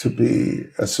to be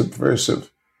a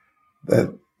subversive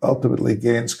that ultimately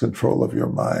gains control of your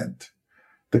mind.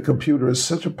 The computer is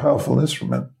such a powerful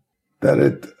instrument that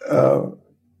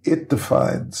it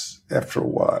defines, after a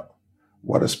while,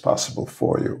 what is possible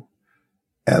for you.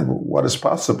 And what is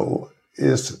possible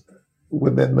is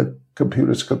within the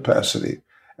computer's capacity.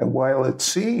 And while it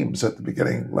seems at the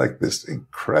beginning like this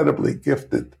incredibly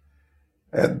gifted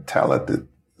and talented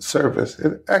service,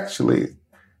 it actually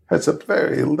has a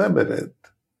very limited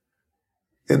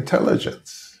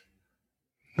intelligence.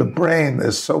 The brain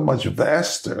is so much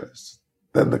vaster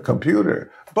than the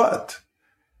computer, but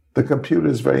the computer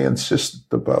is very insistent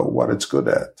about what it's good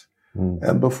at.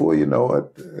 And before you know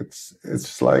it,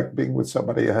 it's like being with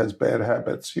somebody who has bad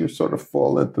habits. You sort of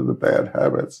fall into the bad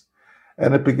habits,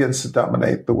 and it begins to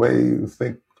dominate the way you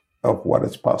think of what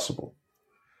is possible.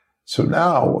 So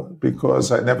now,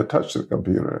 because I never touched the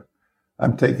computer,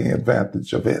 I'm taking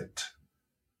advantage of it.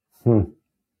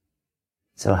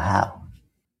 So how?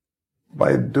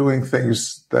 By doing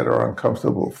things that are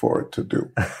uncomfortable for it to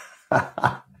do.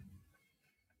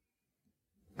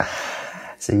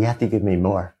 So you have to give me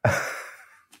more.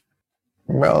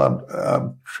 Well,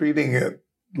 I'm treating it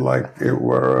like it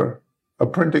were a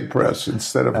printing press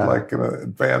instead of like an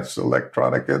advanced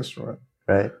electronic instrument.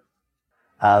 Right.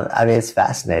 I mean, it's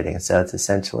fascinating. So it's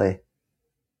essentially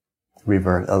a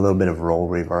little bit of role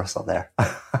reversal there.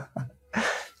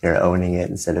 You're owning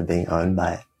it instead of being owned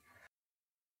by it.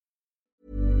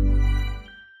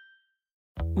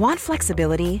 Want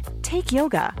flexibility? Take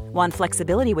yoga. Want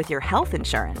flexibility with your health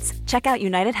insurance? Check out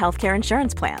United Healthcare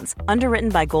Insurance Plans. Underwritten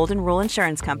by Golden Rule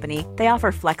Insurance Company, they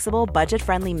offer flexible,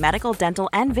 budget-friendly medical, dental,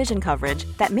 and vision coverage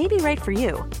that may be right for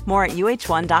you. More at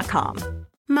uh1.com.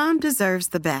 Mom deserves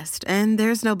the best, and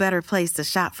there's no better place to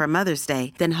shop for Mother's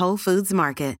Day than Whole Foods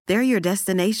Market. They're your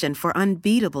destination for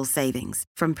unbeatable savings,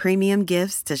 from premium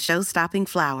gifts to show-stopping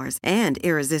flowers and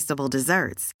irresistible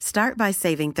desserts. Start by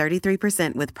saving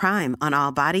 33% with Prime on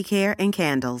all body care and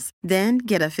candles. Then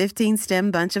get a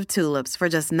 15-stem bunch of tulips for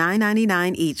just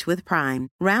 $9.99 each with Prime.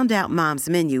 Round out Mom's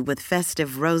menu with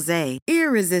festive rosé,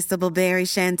 irresistible berry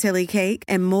chantilly cake,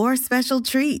 and more special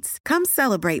treats. Come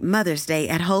celebrate Mother's Day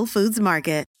at Whole Foods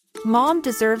Market. Mom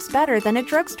deserves better than a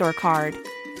drugstore card.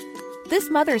 This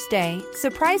Mother's Day,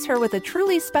 surprise her with a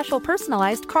truly special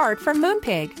personalized card from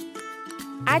Moonpig.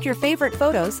 Add your favorite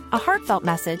photos, a heartfelt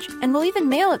message, and we'll even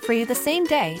mail it for you the same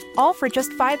day, all for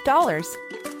just $5.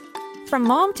 From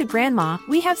mom to grandma,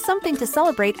 we have something to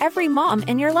celebrate every mom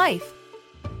in your life.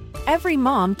 Every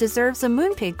mom deserves a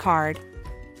Moonpig card.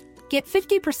 Get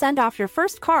 50% off your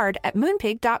first card at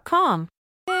Moonpig.com.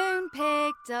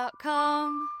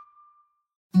 Moonpig.com.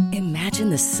 Imagine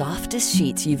the softest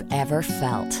sheets you've ever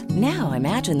felt. Now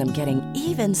imagine them getting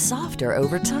even softer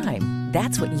over time.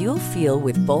 That's what you'll feel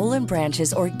with Bowl and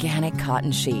Branch's organic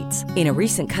cotton sheets. In a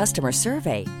recent customer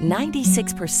survey,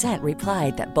 96%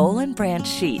 replied that Bowl and Branch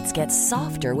sheets get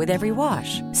softer with every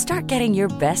wash. Start getting your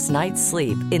best night's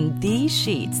sleep in these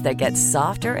sheets that get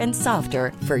softer and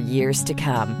softer for years to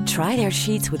come. Try their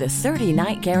sheets with a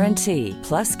 30-night guarantee.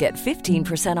 Plus, get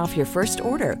 15% off your first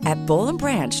order at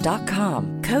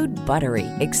bowlandbranch.com. Code BUTTERY.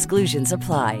 Exclusions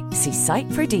apply. See site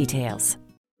for details.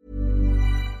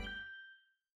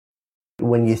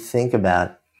 When you think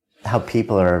about how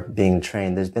people are being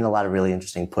trained, there's been a lot of really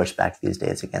interesting pushback these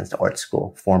days against art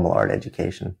school, formal art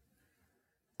education.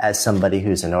 As somebody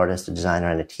who's an artist, a designer,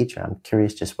 and a teacher, I'm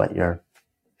curious just what your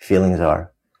feelings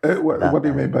are. What do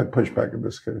you mean by pushback in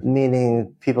this case?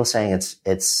 Meaning people saying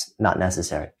it's not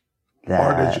necessary. That,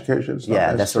 art education is not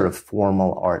necessary? That sort of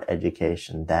formal art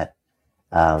education that...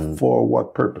 for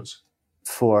what purpose?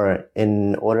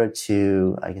 In order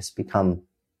to, I guess, become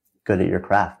good at your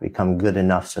craft, become good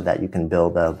enough so that you can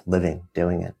build a living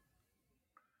doing it.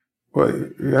 Well,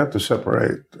 you have to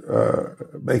separate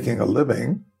making a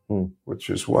living, which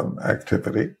is one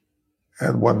activity,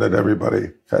 and one that everybody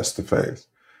has to face,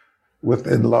 with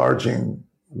enlarging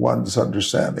one's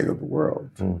understanding of the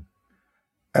world.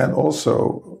 And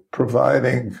also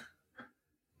providing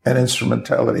an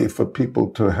instrumentality for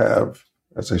people to have,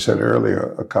 as I said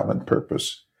earlier, a common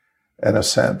purpose and a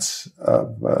sense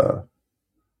of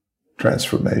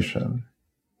transformation.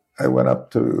 I went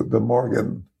up to the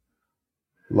Morgan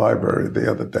Library the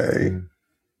other day,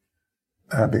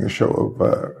 having a show of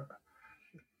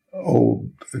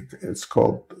it's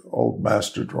called Old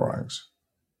Master Drawings,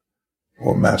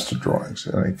 or Master Drawings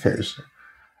in any case.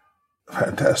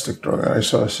 Fantastic drawing. I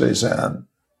saw Cézanne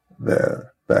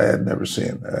there that I had never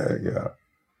seen, a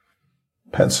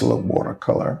pencil and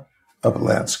watercolor of a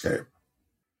landscape.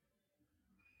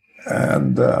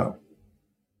 And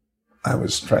I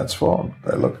was transformed.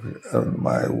 I looked, and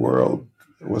my world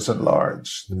was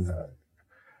enlarged.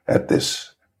 At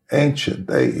this ancient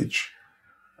age,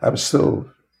 I'm still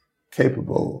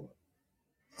capable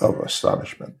of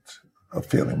astonishment, of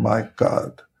feeling, my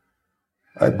God,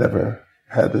 I've never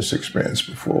had this experience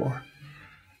before.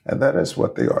 And that is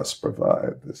what the arts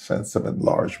provide, the sense of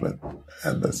enlargement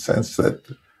and the sense that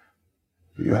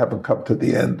you haven't come to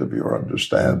the end of your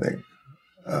understanding,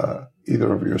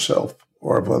 either of yourself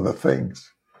or of other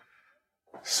things.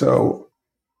 So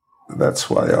that's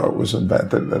why art was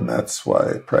invented, and that's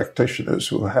why practitioners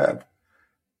who have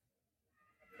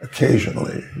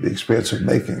occasionally the experience of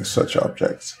making such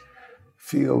objects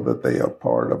feel that they are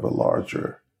part of a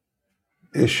larger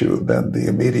issue than the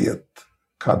immediate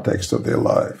context of their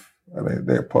life. I mean,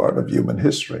 they're part of human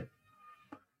history.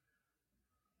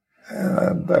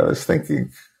 And I was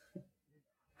thinking,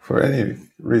 for any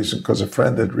reason, because a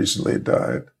friend had recently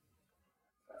died,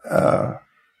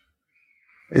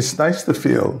 it's nice to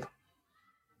feel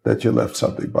that you left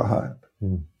something behind.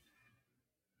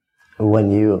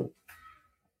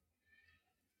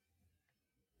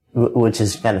 Which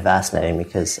is kind of fascinating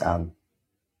because,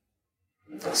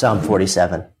 so I'm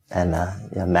 47 and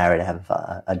I'm married. I have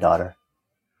a daughter.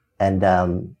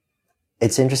 And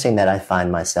it's interesting that I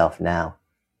find myself now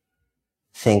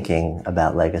thinking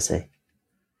about legacy.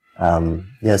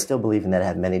 Still believing that I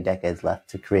have many decades left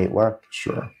to create work.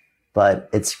 Sure. But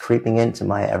it's creeping into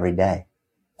my everyday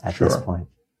at this point.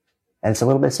 And it's a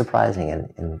little bit surprising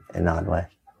in an odd way.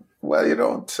 Well, you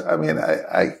don't, I mean,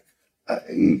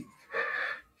 you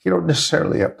don't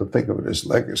necessarily have to think of it as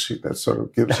legacy. That sort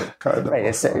of gives it kind of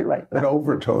an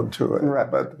overtone to it.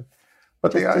 Right. But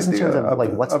the just idea in terms of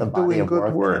like, what's the body doing of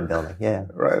good work, I'm building? Yeah.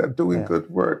 Right, of doing good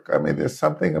work. I mean, there's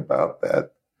something about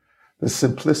that, the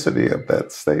simplicity of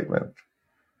that statement.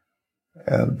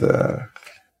 And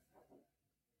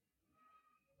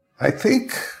I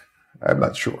think, I'm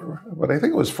not sure, but I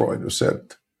think it was Freud who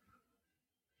said,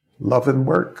 love and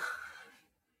work,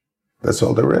 that's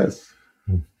all there is.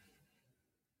 And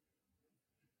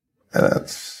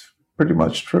that's pretty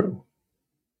much true.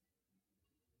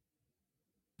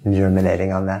 You're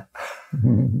ruminating on that.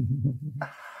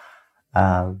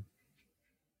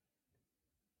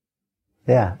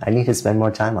 Yeah, I need to spend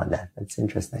more time on that. That's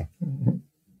interesting.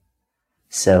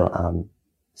 So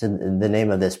the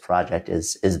name of this project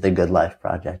is the Good Life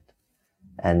Project.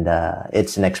 And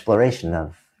it's an exploration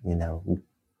of,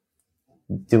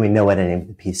 do we know what any of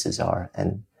the pieces are?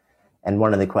 And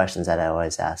one of the questions that I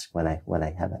always ask when I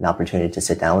have an opportunity to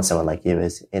sit down with someone like you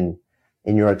is, in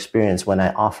your experience, when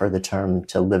I offer the term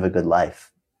to live a good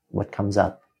life, what comes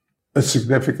up? A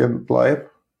significant life?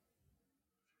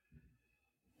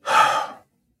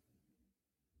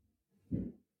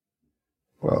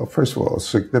 Well, first of all,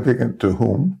 significant to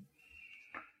whom?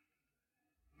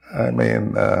 I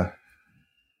mean,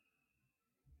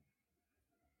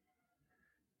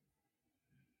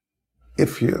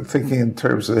 if you're thinking in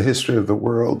terms of the history of the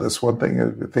world, that's one thing.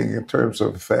 If you're thinking in terms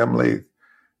of a family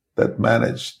that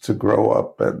managed to grow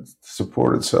up and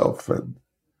support itself and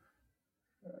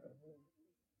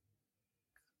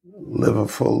live a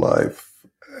full life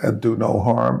and do no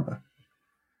harm,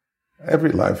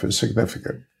 every life is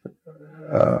significant.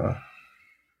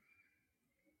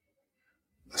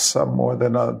 Some more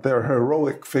than others. They're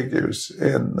heroic figures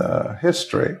in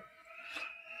history,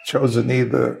 chosen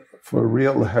either for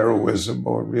real heroism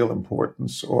or real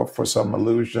importance or for some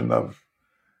illusion of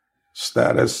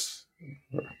status.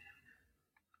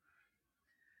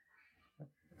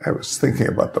 I was thinking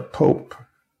about the Pope,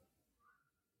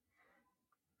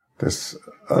 this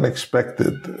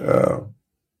unexpected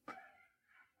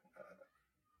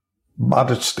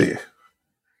modesty.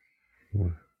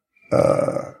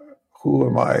 Who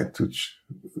am I to,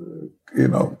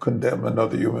 condemn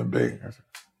another human being?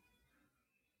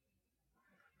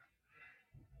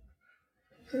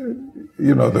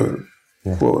 You know the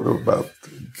quote about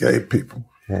gay people.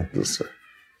 Yeah.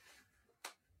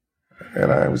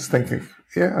 And I was thinking,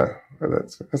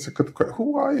 that's a good question.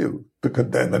 Who are you to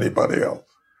condemn anybody else?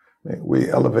 I mean, we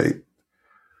elevate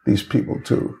these people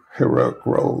to heroic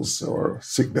roles or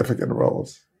significant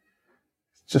roles.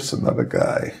 Just another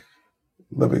guy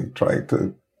living, trying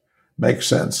to make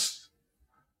sense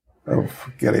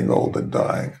of getting old and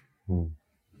dying.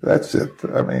 That's it.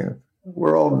 I mean,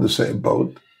 we're all in the same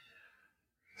boat.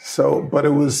 So, but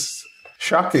it was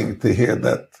shocking to hear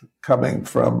that coming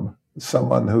from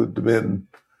someone who'd been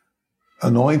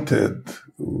anointed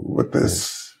with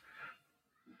this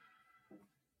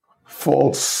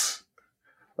false,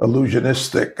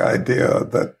 illusionistic idea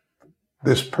that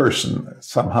this person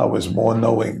somehow is more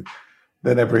knowing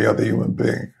than every other human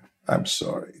being. I'm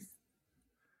sorry.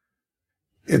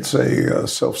 It's a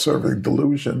self-serving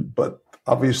delusion, but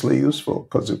obviously useful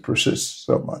because it persists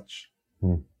so much.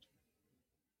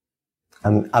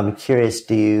 I'm curious,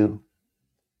 do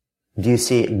you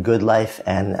see a good life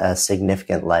and a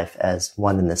significant life as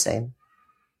one and the same?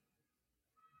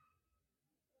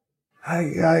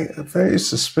 I'm very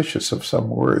suspicious of some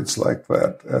words like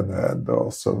that, and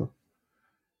also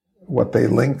what they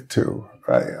link to.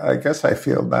 I guess I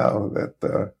feel now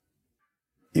that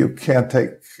you can't take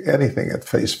anything at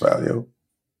face value.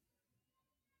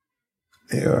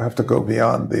 You have to go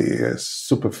beyond the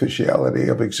superficiality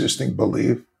of existing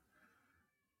belief.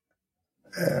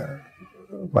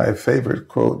 My favorite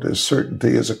quote is,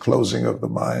 "Certainty is a closing of the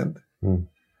mind."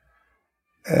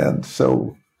 And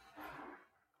so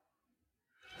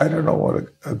I don't know what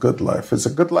a good life is. A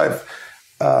good life,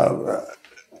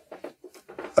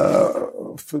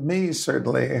 for me,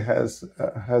 certainly has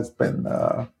been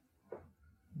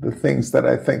the things that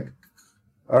I think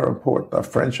are important are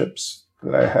friendships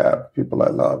that I have, people I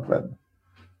love, and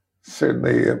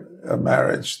certainly a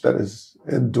marriage that has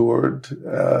endured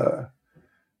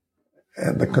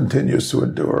and that continues to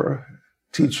endure.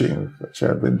 Teaching, which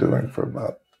I've been doing for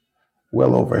about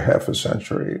well over half a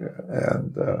century,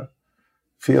 and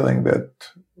feeling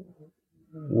that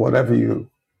whatever you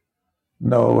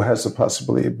know has the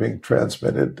possibility of being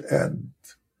transmitted and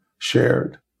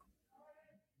shared.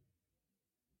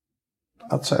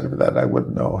 Outside of that, I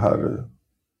wouldn't know how to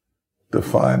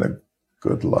define a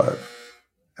good life.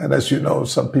 And as you know,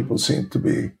 some people seem to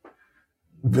be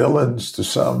villains to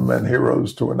some and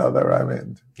heroes to another. I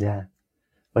mean, yeah.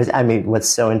 I mean, what's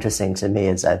so interesting to me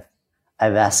is I've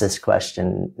asked this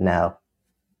question now.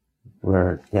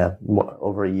 We're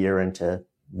over a year into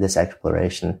this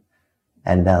exploration,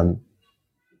 and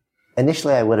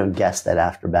initially I would have guessed that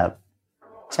after about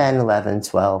 10, 11,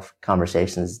 12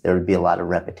 conversations, there would be a lot of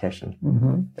repetition.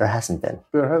 There hasn't been.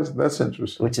 That's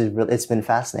interesting. Which is really, it's been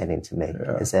fascinating to me,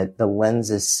 is that the lens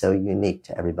is so unique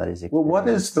to everybody's experience. Well, what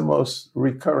is the most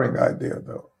recurring idea,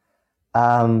 though?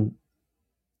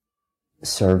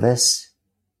 Service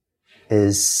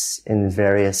is in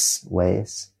various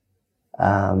ways.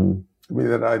 With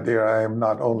that idea, I am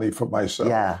not only for myself.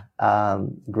 Yeah.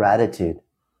 Gratitude.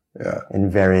 Yeah.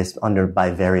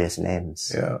 By various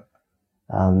names. Yeah.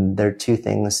 There are two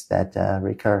things that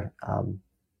recur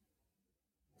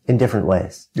in different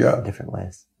ways. Yeah. In different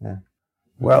ways. Yeah.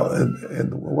 Well, in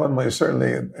one way,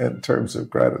 certainly in terms of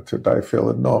gratitude, I feel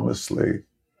enormously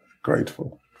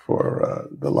grateful for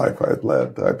the life I've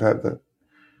led. I've had the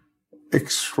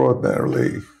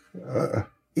extraordinarily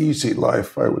easy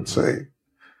life, I would say.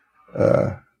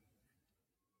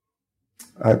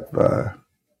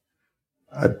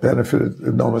 I've benefited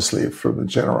enormously from the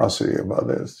generosity of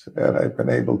others, and I've been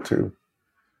able to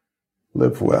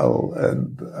live well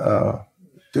and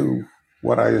do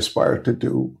what I aspire to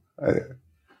do.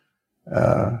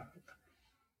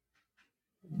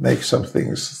 Make some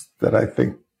things that I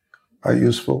think are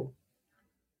useful.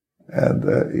 And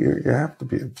you have to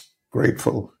be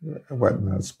grateful,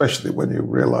 especially when you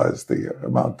realize the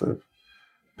amount of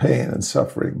pain and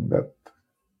suffering that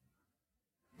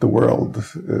the world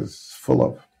is full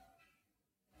of.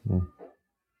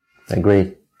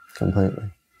 Agreed,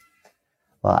 completely.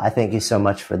 Well, I thank you so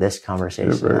much for this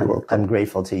conversation. You're very welcome. I'm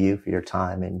grateful to you for your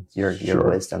time and your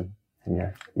wisdom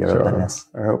and your openness.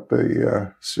 I hope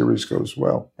the series goes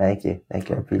well. Thank you. Thank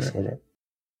you. I appreciate it.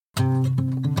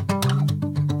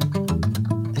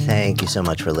 Thank you so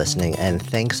much for listening, and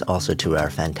thanks also to our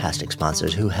fantastic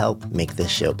sponsors who help make this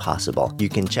show possible. You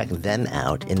can check them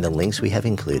out in the links we have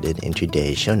included in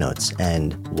today's show notes.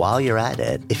 And while you're at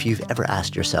it, if you've ever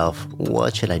asked yourself,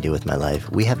 what should I do with my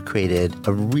life? We have created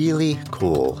a really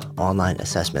cool online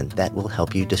assessment that will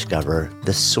help you discover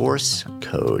the source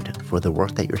code for the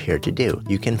work that you're here to do.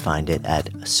 You can find it at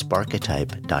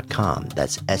sparketype.com.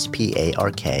 That's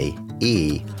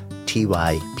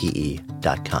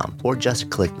SPARKETYPE.com, or just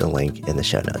click the link in the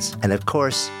show notes. And of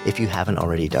course, if you haven't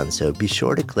already done so, be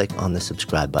sure to click on the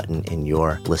subscribe button in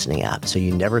your listening app so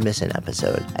you never miss an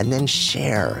episode. And then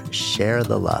share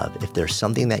the love. If there's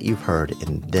something that you've heard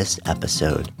in this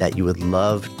episode that you would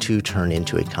love to turn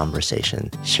into a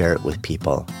conversation, share it with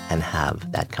people and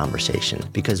have that conversation.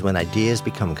 Because when ideas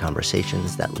become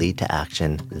conversations that lead to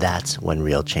action, that's when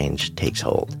real change takes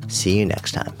hold. See you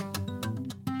next time.